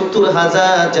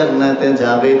 70,000 জান্নাতে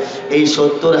যাবে, এই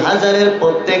 70,000-এর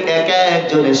প্রত্যেক এক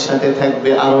একজনের সাথে থাকবে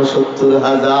আরো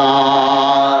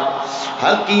 70,000।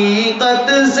 हकीकत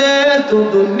से तू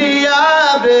दुनिया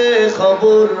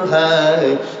बेखबर है,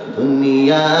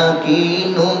 दुनिया की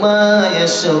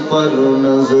नुमाइश पर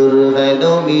नजर है।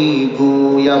 नबी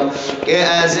गोयम के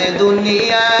ऐसे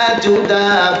दुनिया जुदा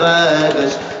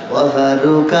बख्श वहर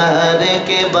कार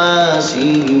के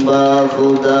बाशी बा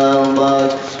खुदा बात,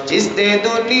 जिसने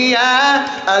दुनिया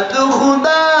अद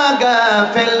खुदा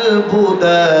गाफिल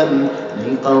बुदन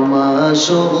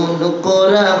কমাশুন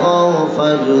করা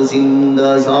গফর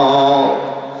জিন্দাজা।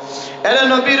 এরা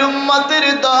নবীর উম্মতের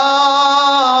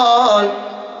দল,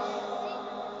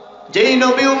 যেই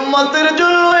নবী উম্মতের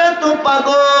জন্য এত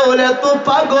পাগল, এত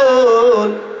পাগল।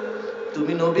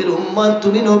 তুমি নবীর উম্মত,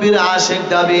 তুমি নবীর আশিক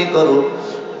দাবি করো।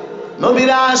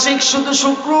 নবীর আশিক শুধু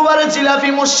শুক্রবারে জিলাপি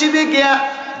মসজিদে গিয়া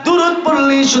দুরূদ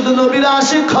পড়লেই শুধু নবীর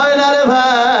আশিক হয় না রে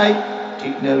ভাই,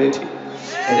 ঠিক না বেঠিক?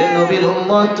 আরে নবীর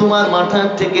উম্মত, তোমার মাথার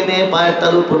থেকে নিয়ে পায়ের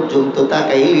তালু পর্যন্ত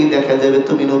তাকাইলেই দেখা যাবে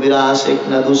তুমি নবীর আশিক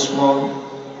না দুশমন।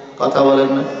 কথা বলেন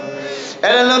না?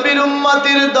 এরা নবীর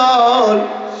উম্মতের দল।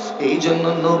 এই জন্য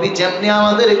নবী যেমনি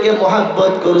আমাদেরকে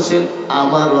মহাব্বত করেছেন,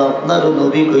 আমারও আপনারও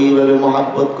নবীকে এইভাবে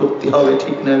মহাব্বত করতে হবে,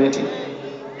 ঠিক না বেঠিক?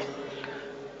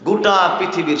 গোটা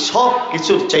পৃথিবীর সব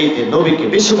কিছুর চাইতে নবীকে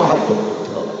বেশি মহাব্বত করতে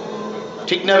হবে,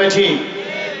 ঠিক না বেঠিক?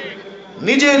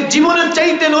 নিজের জীবনের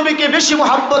চাইতে নবীকে বেশি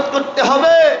মহাব্বত করতে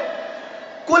হবে।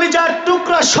 কলিজার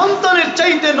টুকরা সন্তানের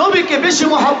চাইতে নবীকে বেশি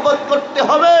মহাব্বত করতে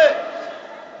হবে।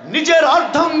 নিজের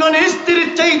অর্ধাঙ্গনী স্ত্রীর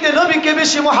চাইতে নবীকে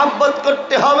বেশি মহাব্বত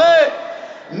করতে হবে।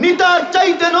 নেতার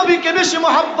চাইতে নবীকে বেশি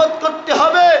মহাব্বত করতে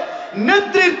হবে।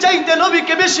 নেত্রীর চাইতে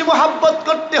নবীকে বেশি মহাব্বত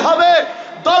করতে হবে।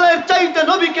 দলের চাইতে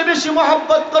নবীকে বেশি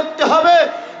মহাব্বত করতে হবে।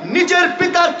 নিজের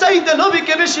পিতার চাইতে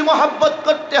নবীকে বেশি মহাব্বত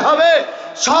করতে হবে।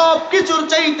 সব কিছুর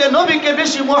চাইতে নবীকে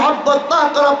বেশি মহাব্বত না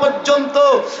করা পর্যন্ত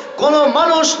কোন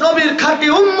মানুষ নবীর খাঁটি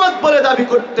উম্মত বলে দাবি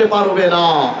করতে পারবে না,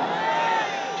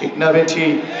 ঠিক না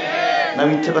বেঠিক? না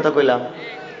মিথ্যে কথা কইলাম?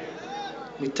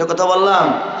 মিথ্যে কথা বললাম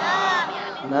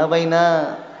না ভাই না?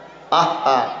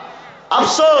 আহা,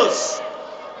 আফসোস,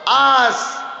 আজ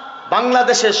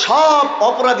বাংলাদেশে সব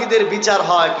অপরাধীদের বিচার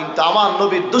হয়, কিন্তু আমার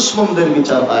নবীর দুশমনদের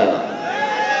বিচার হয় না,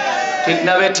 ঠিক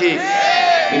না বেঠিক?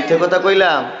 মিথ্যে কথা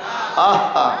কইলাম?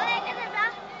 আহা,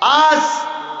 আজ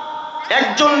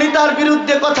একজন নেতার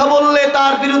বিরুদ্ধে কথা বললে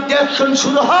তার বিরুদ্ধে অ্যাকশন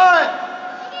শুরু হয়,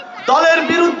 দলের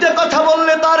বিরুদ্ধে কথা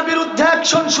বললে তার বিরুদ্ধে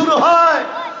অ্যাকশন শুরু হয়,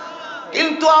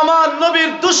 কিন্তু আমার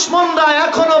নবীর দুশমনরা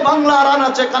এখনো বাংলার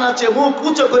আনাচে কানাচে মুখ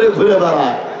উঁচু করে ঘুরে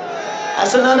বেড়ায়,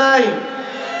 আছে না নাই?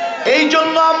 এই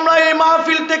জন্য আমরা এই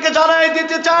মাহফিল থেকে জানাই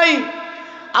দিতে চাই,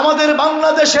 আমাদের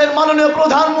বাংলাদেশের মাননীয়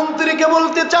প্রধানমন্ত্রীকে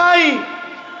বলতে চাই,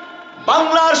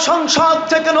 বাংলার সংসদ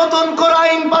থেকে নতুন করে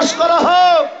আইন পাস করা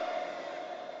হোক।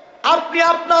 আপনি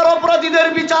আপনার অপরাধীদের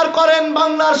বিচার করেন,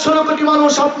 বাংলার 16 কোটি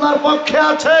মানুষ আপনার পক্ষে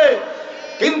আছে,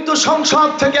 কিন্তু সংসদ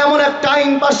থেকে এমন একটা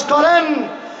আইন পাস করেন,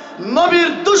 নবীর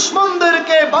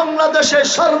দুশমনদেরকে বাংলাদেশে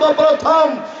সর্বপ্রথম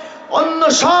অন্য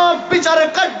সব বিচারের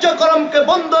কার্যক্রমকে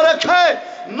বন্ধ রেখে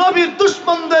নবীর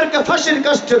দুশমনদেরকে ফাঁসির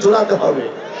কাষ্ঠে ঝুলাতে হবে।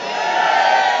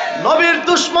 নবীর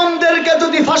দুশমনদেরকে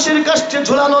যদি ফাঁসির কাষ্ঠে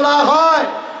ঝুলানো না হয়,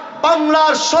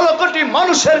 বাংলার 16 কোটি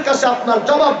মানুষের কাছে আপনার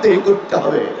জবাবদিহি করতে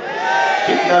হবে,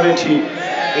 ঠিক না বেঠিক?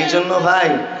 এই জন্য ভাই,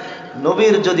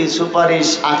 নবীর যদি সুপারিশ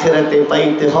আখিরাতে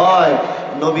পাইতে হয়,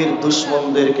 নবীর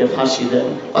দুশমনদেরকে ফাঁসি দেন।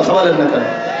 কথা বলেন না কেন?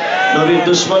 নবীর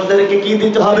দুশমনদেরকে কি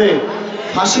দিতে হবে?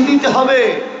 ফাঁসি দিতে হবে।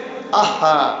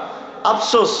 আহা,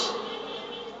 আফসোস,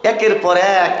 একের পর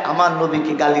এক আমার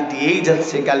নবীকে গালি দিয়েই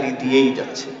যাচ্ছে, গালি দিয়েই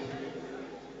যাচ্ছে,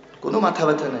 কোনো মাথা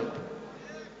ব্যথা নাই।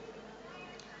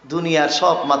 দুনিয়ার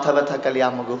সব মাথা ব্যথা খালি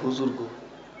আমাকে হুজুর গো।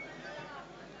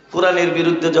 কোরআনের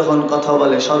বিরুদ্ধে যখন কথা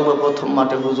বলে সর্বপ্রথম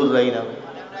মাঠে হুজুররাই নামে,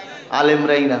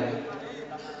 আলেমরাই নামে,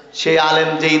 সেই আলেম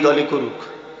যেই দলই করুক,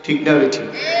 ঠিক না বেঠিক?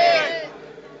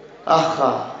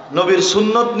 আহা, নবীর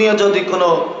সুন্নত নিয়ে যদি কোনো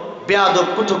বেয়াদব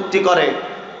কটূক্তি করে,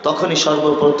 তখনই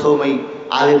সর্বপ্রথম এই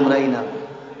আলেমরাই নামে।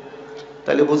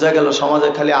 তাহলে বোঝা গেল সমাজে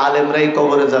খালি আলেমরাই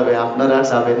কবরে যাবে, আপনারা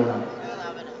যাবেন না।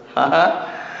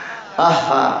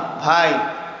 আহা ভাই,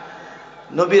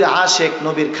 নবীর আশেক,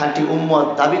 নবীর খাঁটি উম্মত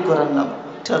দাবি করার নাম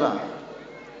না।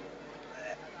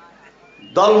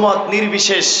 দলমত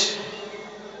নির্বিশেষ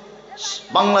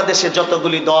বাংলাদেশে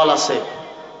যতগুলি দল আছে,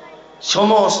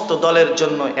 সমস্ত দলের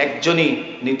জন্য একজনই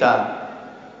নেতা,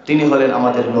 তিনি হলেন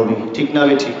আমাদের নবী, ঠিক না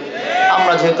বেঠিক?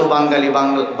 আমরা যেহেতু বাঙালি,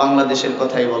 বাংলাদেশের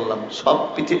কথাই বললাম, সব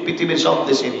পৃথিবীর সব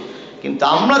দেশেরই, কিন্তু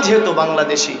আমরা যেহেতু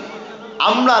বাংলাদেশি,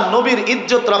 আমরা নবীর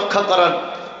ইজ্জত রক্ষা করার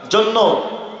জন্য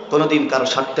কোনোদিন কারো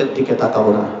স্বার্থের দিকে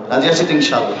তাকাবো না। রাজি আছি তো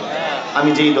ইনশাআল্লাহ? আমি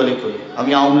যেই দলে করি,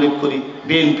 আমি আওয়ামী লীগ করি,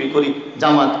 বিএনপি করি,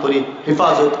 জামাত করি,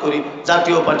 হেফাজত করি,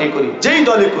 জাতীয় পার্টি করি, যেই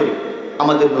দলে করি,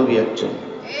 আমাদের নবী একজন।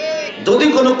 যদি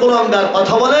কোনো কুলাঙ্গার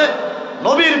কথা বলে,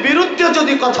 নবীর বিরুদ্ধে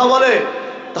যদি কথা বলে,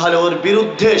 তাহলে ওর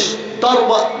বিরুদ্ধে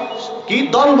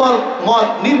দলবল মত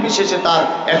নির্বিশেষে তার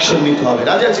অ্যাকশন নিতে হবে।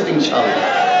 রাজি আছি তো ইনশাআল্লাহ?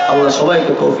 আল্লাহ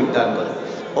সবাইকে তৌফিক দান করে।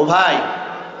 ও ভাই,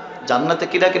 জান্নাতে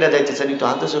কিরা কিরা যাইতেছেন একটু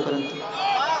হাত উঁচু করেন তো।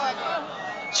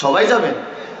 সবাই যাবেন?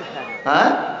 হ্যাঁ,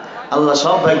 আল্লাহ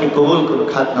সব ভাইকে কবুল করুক।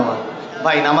 খাত নামাজ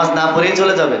ভাই, নামাজ না পড়েই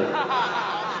চলে যাবেন?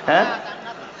 হ্যাঁ,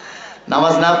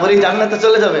 নামাজ না পড়েই জান্নাতে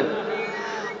চলে যাবেন?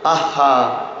 আহা,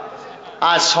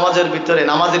 আজ সমাজের ভিতরে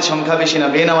নামাজের সংখ্যা বেশি না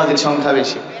বেনামাজির সংখ্যা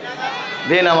বেশি?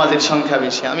 বেনামাজির সংখ্যা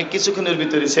বেশি। আমি কিছুক্ষণের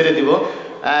ভিতরে ছেড়ে দিব।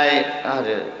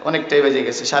 আরে অনেকটাই বেজে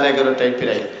গেছে, 11:30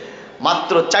 প্রায়।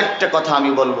 মাত্র 4টা কথা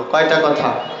আমি বলবো। কয়টা কথা?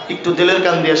 একটু দিলের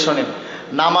কান দিয়ে শোনেন।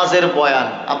 নামাজের বয়ান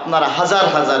আপনারা হাজার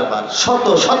হাজার বার, শত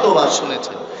শতবার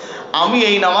শুনেছেন। আমি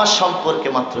এই নামাজ সম্পর্কে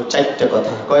মাত্র 4টা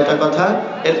কথা। কয়টা কথা?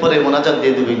 এরপরে মোনাজাত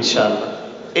দিয়ে দেবো ইনশাআল্লাহ।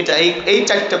 এটা এই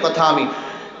 4টা কথা আমি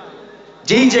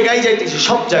যেই জায়গায় যাইতেছি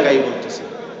সব জায়গায় বলতেছি।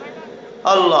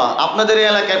 আল্লাহ, আপনাদের এই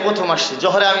এলাকায় প্রথম আসছি।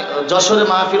 আমি যশোরে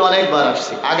মাহফিল অনেকবার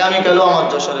আসছি। আগামীকালও আমার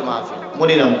যশোরে মাহফিল,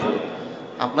 মনিরামপুরে।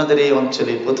 আপনাদের এই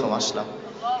অঞ্চলে প্রথম আসলাম।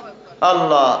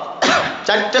 আল্লাহ,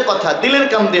 4টা কথা দিলের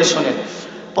কান দিয়ে শোনেন।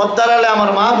 পদ্মার আলে আমার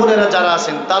মা বোনেরা যারা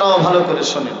আছেন তারাও ভালো করে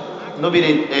শোনেন। নবীর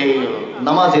এই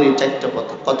নামাজের এই 4টা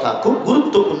কথা খুব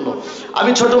গুরুত্বপূর্ণ।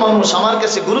 আমি ছোট মানুষ, আমার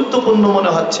কাছে গুরুত্বপূর্ণ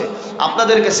মনে হচ্ছে।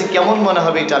 আপনাদের কাছে কেমন মনে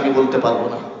হবে এটা আমি বলতে পারবো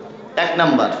না। 1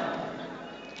 নাম্বার,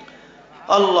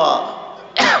 আল্লাহ,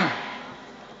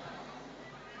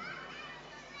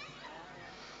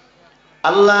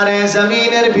 আল্লাহর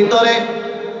জমিনের ভিতরে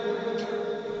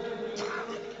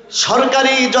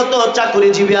সরকারি যত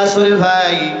চাকরিজীবী আছে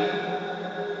ভাই,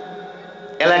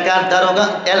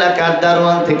 এলাকার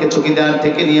দারোয়ান থেকে চৌকিদার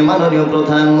থেকে নিয়ে মাননীয়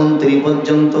প্রধানমন্ত্রী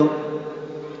পর্যন্ত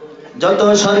যত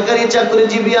সরকারি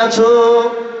চাকরিজীবী আছো,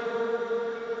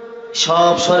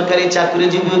 সব সরকারি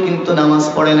চাকরিজীবীও কিন্তু নামাজ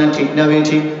পড়ে না, ঠিক না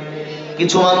বেঠিক?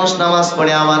 কিছু মানুষ নামাজ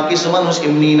পড়ে, আবার কিছু মানুষ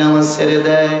এমনি নামাজ ছেড়ে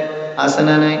দেয়। আছে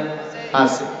না নাই?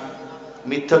 আছে।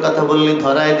 মিথ্যা কথা বললে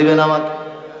ধরায় দিবেন আমাকে।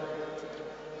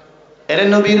 এরে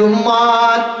নবীর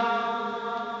উম্মত,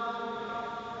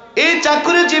 এই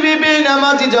চাকরিজীবী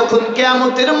বেনামাজি যখন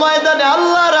কিয়ামতের ময়দানে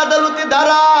আল্লাহর আদালতে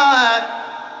দাঁড়ায়,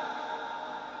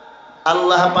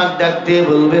 আল্লাহ পাক ডাক দিয়ে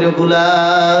বলবে, রে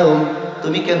গোলাম,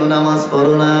 তুমি কেন নামাজ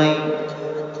পড়ো নাই?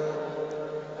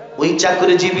 ওই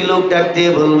চাকরিজীবী লোক ডাক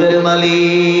দিয়ে বলবে, রে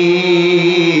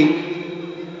মালিক,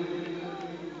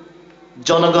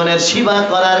 জনগণের সেবা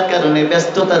করার কারণে,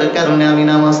 ব্যস্ততার কারণে আমি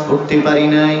নামাজ পড়তে পারি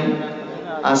নাই।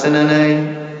 আছে না নাই?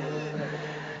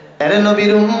 আরে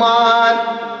নবীর উম্মত,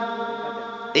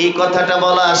 এই কথাটা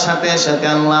বলার সাথে সাথে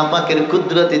আল্লাহ পাকের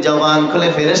কুদরতি জবান খুলে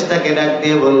ফেরেশতাকে ডাক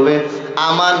দিয়ে বলবে,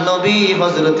 আমার নবী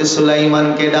হযরত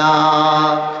সুলাইমানকে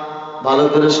ডাক। ভালো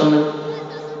করে শোনেন।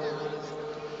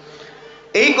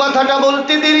 এই কথাটা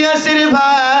বলতে দেরি আছে রে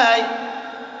ভাই।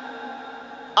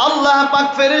 আল্লাহ পাক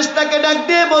ফেরেশতাকে ডাক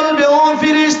দিয়ে বলবে, ও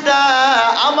ফেরেশতা,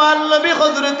 আমার নবী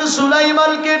হযরত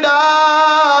সুলাইমানকে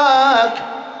ডাক।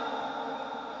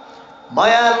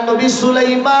 মায়ার নবী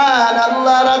সুলাইমান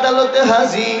আল্লাহর আদালতে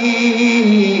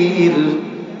হাজির।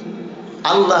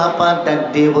 আল্লাহ পাক ডাক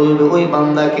দিয়ে বলবে, ওই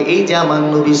বান্দাকে, এই যে আমার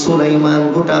নবী সুলাইমান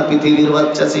গোটা পৃথিবীর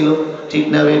বাচ্চা ছিল, ঠিক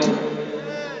না বেঠিক?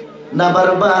 না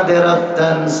বরবাদে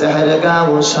রফতান সেহরগা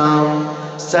ও শাম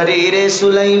শরীরে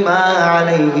সুলাইমান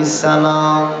আলাইহিস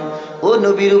সালাম। ও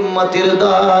নবীর উম্মতের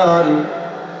দল,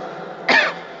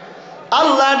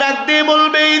 আল্লাহ ডাক দিয়ে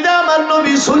বলবে, এই যে আমার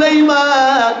নবী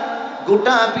সুলাইমান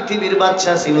গোটা পৃথিবীর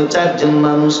বাদশা ছিল। 4জন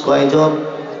মানুষ। কয়জন?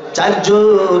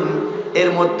 4জন। এর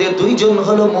মধ্যে 2জন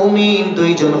হলো মুমিন,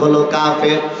 2জন হলো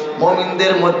কাফের।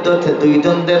 মুমিনদের মধ্যে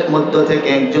 2জনের মধ্য থেকে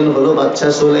একজন হলো বাদশা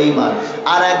সুলাইমান,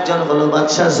 আর একজন হলো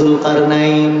বাদশা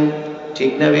যুলকারনাইন,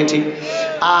 ঠিক না বেঠিক?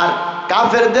 আর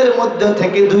কাফেরদের মধ্য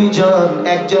থেকে 2জন,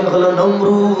 একজন হলো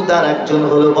নমরুদ আর একজন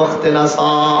হলো বখতে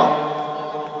নাসর।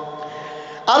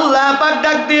 আল্লাহ পাক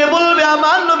ডাক দিয়ে বলবে,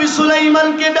 আমার নবী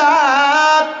সুলাইমানকে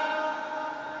ডাক।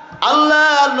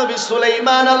 আল্লাহর নবী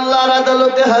সুলাইমান আল্লাহর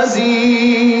আদালতে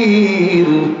হাজির।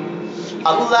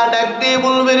 আল্লাহ ডাক দিয়ে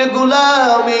বলবে, রে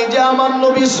গোলাম, এই যে আমার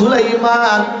নবী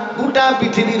সুলাইমান গোটা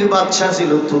পৃথিবীর বাদশা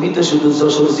ছিল, তুমি তো শুধু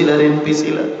যশোর জেলার এমপি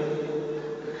ছিলা।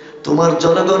 তোমার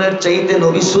জনগণের চাইতে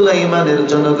নবী সুলাইমানের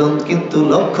জনগণ কিন্তু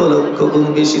লক্ষ লক্ষ গুণ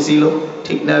বেশি ছিল,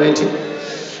 ঠিক না বেঠিক?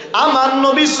 আমার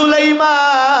নবী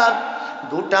সুলাইমান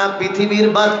গোটা পৃথিবীর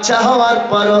বাচ্চা হওয়ার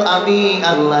পরও আমি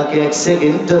আল্লাহকে 1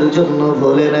 সেকেন্ডের জন্য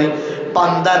ভুলে নাই।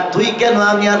 বান্দা, তুই কেন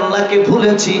আমি আল্লাহকে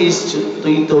ভুলেছিস?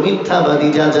 তুই তো মিথ্যাবাদী,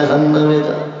 যা জাহান্নামে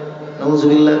যা।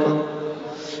 নাউজুবিল্লাহ।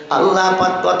 আল্লাহ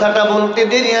পাক কথাটা বলতে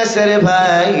দেরি আছে রে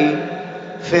ভাই,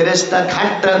 ফেরেশতা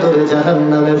ঘাটটা ধরে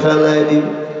জাহান্নামে ফেলায়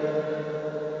দিবে।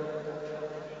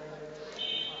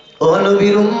 ও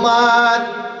নবীর উম্মত,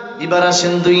 এবার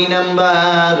আসেন 2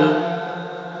 নাম্বার।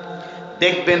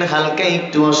 দেখবেন হালকা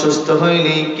একটু অসুস্থ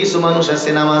হইলে, কিছু মানুষ আছে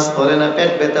নামাজ পড়ে না,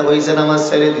 পেট ব্যথা হয়েছে নামাজ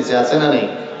ছেড়ে দিছে। আছে না নাই?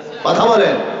 কথা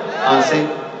বলেন। আছে।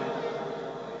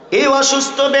 এই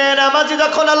অসুস্থ বেনামাজি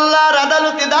যখন আল্লাহর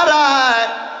আদালতে দাঁড়ায়,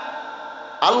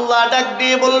 আল্লাহ ডাক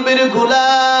দিয়ে বলবে, রে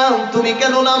গোলাম, তুমি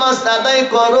কেন নামাজ আদায়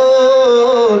করো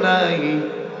নাই?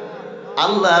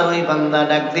 আল্লাহর ওই বান্দা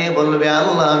ডাক দিয়ে বলবে,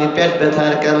 আল্লাহ আমি পেট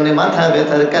ব্যথার কারণে, মাথা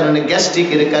ব্যথার কারণে,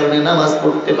 গ্যাস্ট্রিকের কারণে নামাজ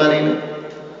পড়তে পারি না।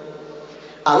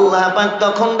 আল্লাহ পাক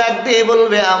তখন ডাক দিয়ে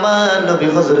বলবে, আমার নবী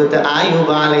হযরত আইয়ুব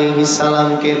আলাইহিস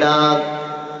সালামকে ডাক।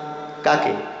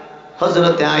 কাকে?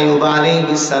 হযরত আইয়ুব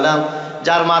আলাইহিস সালাম,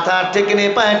 যার মাথা থেকে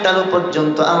নিয়ে পায়ের তালু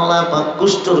পর্যন্ত আল্লাহ পাক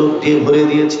কুষ্ঠ রোগ দিয়ে ভরে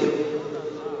দিয়েছিল,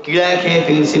 কিড়া খেয়ে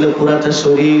ফেলেছিল পুরাটা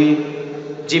শরীর,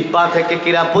 জিহ্বা থেকে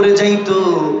কিড়া পড়ে যাইতো।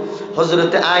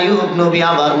 হযরত আইয়ুব নবী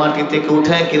আবার মাটি থেকে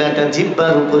উঠায় কিড়াটা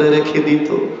জিহ্বার উপরে রেখে দিত।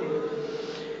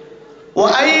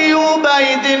 وأيوب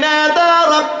إذ نادى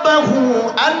ربه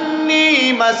أني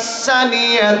مسني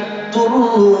الضر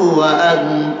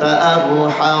وأنت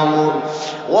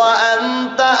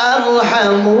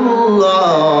أرحم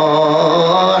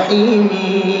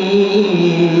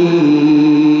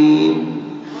الراحمين।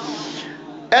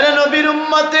 এরা নবীর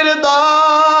উম্মতের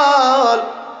দল,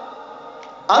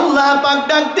 আল্লাহ পাক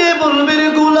ডাক দিয়ে বলবে, রে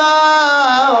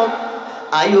গোলাম,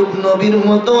 আইয়ুব নবীর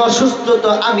মতো অসুস্থ তো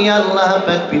আমি আল্লাহ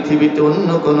পাক পৃথিবীতে অন্য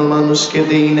কোনো মানুষকে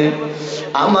দেই না।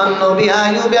 আমার নবী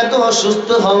আইয়ুব এত অসুস্থ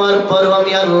হওয়ার পর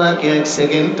আমি আল্লাহকে এক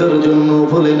সেকেন্ডের জন্য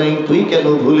ভুলে নাই। তুই কেন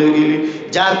ভুলে গেলি?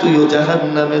 যা, তুইও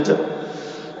জাহান্নামে যা।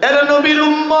 এরা নবীর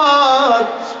উম্মত,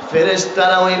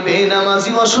 ফেরেশতারা ওই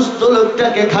বেনামাজি অসুস্থ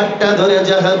লোকটাকে খাট্টা ধরে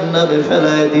জাহান্নামে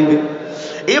ফেলায় দিবে।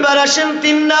 এবার আসেন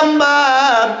 3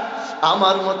 নাম্বার,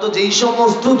 আমার মতো যেই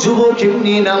সমস্ত যুবক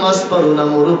এমনি নামাজ পড়ো না,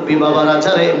 মুরব্বী বাবারা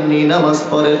যারা এমনি নামাজ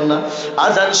পড়েন না,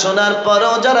 আজান শোনার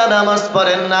পরেও যারা নামাজ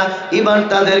পড়েন না, এবার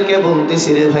তাদেরকে বলতেছি,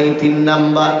 রে ভাই 3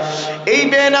 নাম্বার, এই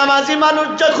বেনামাজি মানুষ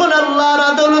যখন আল্লাহর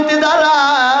আদালতে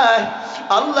দাঁড়ায়,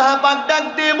 আল্লাহ পাক ডাক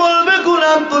দিয়ে বলবে,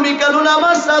 গোলাম তুমি কেন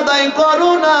নামাজ আদায়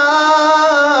করো না?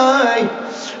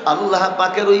 আল্লাহ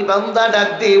পাকের ওই বান্দা ডাক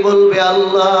দিয়ে বলবে,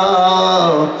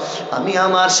 আল্লাহ আমি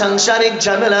আমার সাংসারিক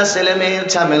ঝামেলা, ছেলে মেয়ের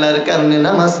ঝামেলার কারণে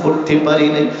নামাজ পড়তে পারি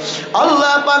নাই।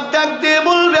 আল্লাহ পাক ডাক দিয়ে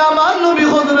বলবে, আমার নবী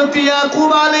হযরত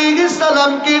ইয়াকুব আলাইহিস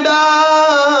সালামকে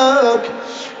ডাক।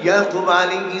 ইয়াকুব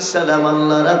আলাইহিস সালাম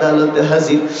আল্লাহর আদালতে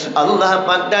হাজির। আল্লাহ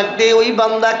পাক ডাক দিয়ে ওই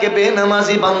বান্দাকে,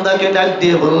 বেনামাজি বান্দাকে ডাক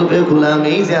দিয়ে বলবে, গোলাম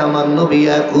এই যে আমার নবী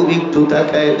ইয়াকুব, একটু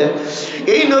তাকায় দেখ।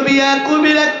 এই নবী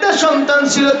ইয়াকুবের একটা সন্তান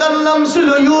ছিল, তার নাম ছিল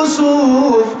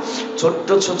ইউসুফ।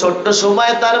 ছোট্ট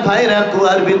সময় তার ভাইরা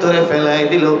কুয়ার ভিতরে ফেলাই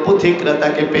দিল, পথিকরা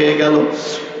তাকে পেয়ে গেল,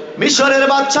 মিশরের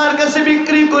বাদশার কাছে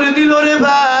বিক্রি করে দিল। রে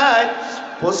ভাই,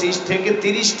 25 থেকে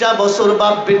 30টা বছর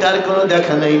বাপ বেটার কোনো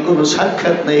দেখা নাই, কোনো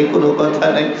সাক্ষাৎ নাই, কোনো কথা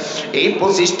নাই। এই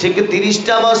 25 থেকে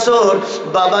 30টা বছর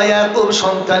বাবা ইয়াকুব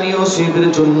সন্তান ইউসুফের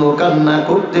জন্য কান্না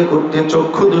করতে করতে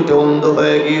চক্ষু দুটো অন্ধ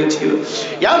হয়ে গিয়েছিল,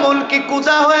 এমনকি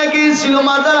কুঁচা হয়ে গিয়েছিল,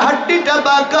 মাথার হাড্ডিটা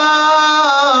বাঁকা।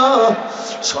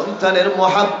 সন্তানের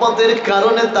মহাব্বতের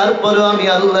কারণে তারপরেও আমি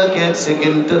আল্লাহকে এক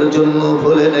সেকেন্ডের জন্য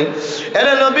ভুলে নাই।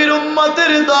 এরা নবীর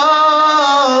উম্মতের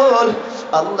দল,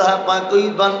 আল্লাহ পাক ওই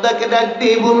বান্দাকে ডাক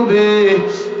দিয়ে বলবে,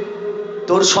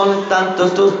 তোর সন্তান তো,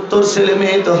 তোর ছেলে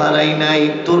মেয়ে তো হারাই নাই,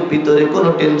 তোর ভিতরে কোনো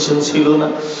টেনশন ছিল না।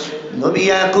 নবী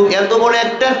ইয়াকুব এত বড়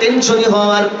একটা টেনশনই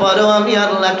হওয়ার পরেও আমি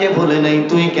আল্লাহকে ভুলে নাই।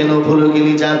 তুই কেন ভুলে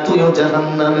গেলি? যা, তুইও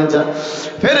জাহান্নামে যা।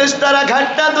 ফেরেশতারা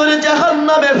ঘাটটা ধরে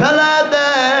জাহান্নামে ফেলা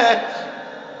দেয়।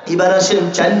 এবার আসেন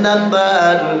 4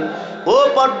 নাম্বার, ও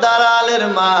পর্দার আলের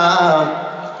মা,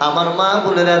 আমার মা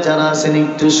বোনেরা যারা আছেন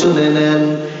একটু শুনে নেন।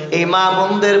 এই মা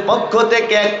বোনদের পক্ষ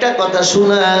থেকে একটা কথা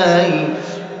শুনাই,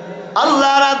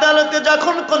 আল্লাহর আদালতে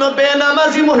যখন কোনো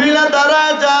বেনামাজি মহিলা দাঁড়া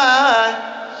যায়,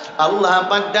 আল্লাহ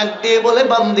পাক ডাক দিয়ে বলে,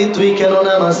 বান্দি তুই কেন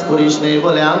নামাজ পড়িস নাই?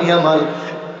 বলে,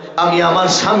 আমি আমার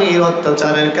স্বামীর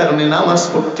অত্যাচারের কারণে নামাজ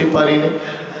পড়তে পারি না,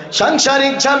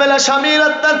 সাংসারিক ঝামেলা, স্বামীর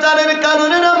অত্যাচারের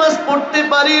কারণে নামাজ পড়তে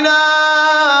পারি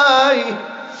নাই।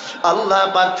 আল্লাহ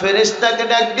পাক ফেরেশতাকে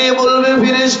ডাক দিয়ে বলবে,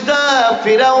 ফেরেশতা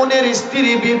ফিরাউনের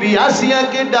স্ত্রী বিবি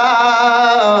আসিয়াকে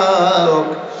ডাক।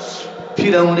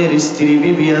 ফিরাউনের স্ত্রী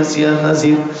বিবি আসিয়া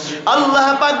হাজির। আল্লাহ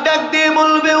পাক ডাক দিয়ে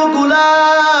বলবে, ও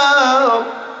গোলাম,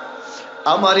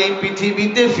 আমার এই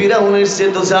পৃথিবীতে ফিরাউনের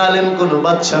চেয়ে তো জালেম কোনো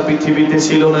বাদশা পৃথিবীতে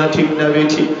ছিল না, ঠিক না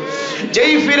বেঠিক?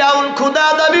 যেই ফিরাউন খোদা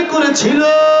দাবি করেছিল,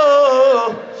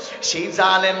 সেই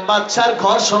জালেম বাদশার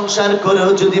ঘর সংসার করেও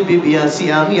যদি বিবি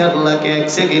আসিয়া আমি আল্লাহকে এক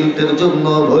সেকেন্ডের জন্য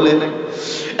ভুলে নাই।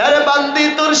 আরে বান্দি,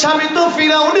 তোর স্বামী তো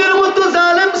ফিরাউনের মতো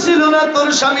জালেম ছিল না, তোর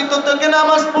স্বামী তো তোকে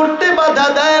নামাজ পড়তে বাধা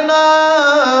দেয়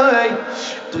নাই,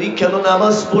 তুই কেন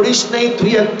নামাজ পড়িস নাই?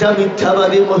 তুই একটা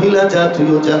মিথ্যাবাদী মহিলা, যা,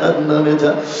 তুইও জাহান্নামে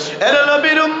যা। এরা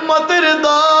নবীর উম্মতের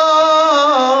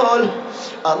দল,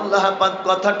 আল্লাহ আল্লাহ পাক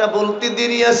কথাটা বলতে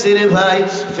দেরি আছে রে ভাই,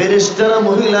 ফেরেশতারা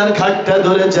মহিলার ঘাটটা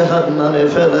ধরে জাহান্নামে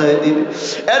ফেলায় দিবে।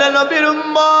 এরা নবীর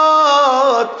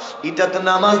উম্মত, এটা তো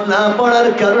নামাজ না পড়ার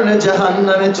কারণে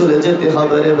জাহান্নামে চলে যেতে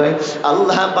হবে রে ভাই।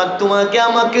 আল্লাহ পাক তোমাকে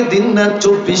আমাকে দিন রাত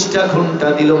 24টা ঘন্টা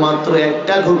দিল, মাত্র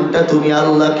একটা ঘন্টা তুমি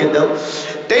আল্লাহকে দাও।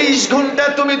 23 ঘন্টা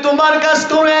তুমি তোমার কাজ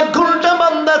করো, 1 ঘন্টা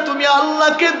বান্দা তুমি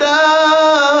আল্লাহকে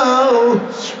দাও।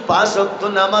 5 ওয়াক্ত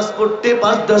নামাজ পড়তে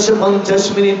 5 10 50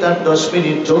 মিনিট আর 10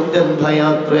 মিনিট যোগ দেন ভাই,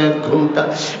 মাত্র 1 ঘন্টা।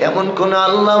 এমন কোন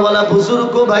আল্লাহওয়ালা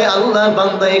বুজুর্গ ভাই, আল্লাহর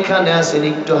বান্দা এখানে আছেন,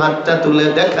 একটু হাতটা তুলে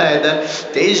দেখায় দেন।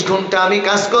 23 ঘন্টা আমি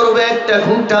কাজ করব, 1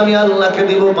 ঘন্টা আমি আল্লাহকে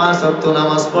দিব, 5 ওয়াক্ত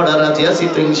নামাজ পড়া রাজি আছি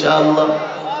তো ইনশাআল্লাহ?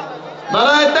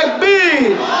 নারায়ে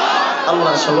তাকবীর।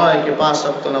 আল্লাহ সবাইকে 5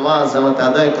 ওয়াক্ত নামাজ জামাতে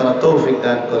আদায় করার তৌফিক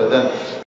দান করে দেন।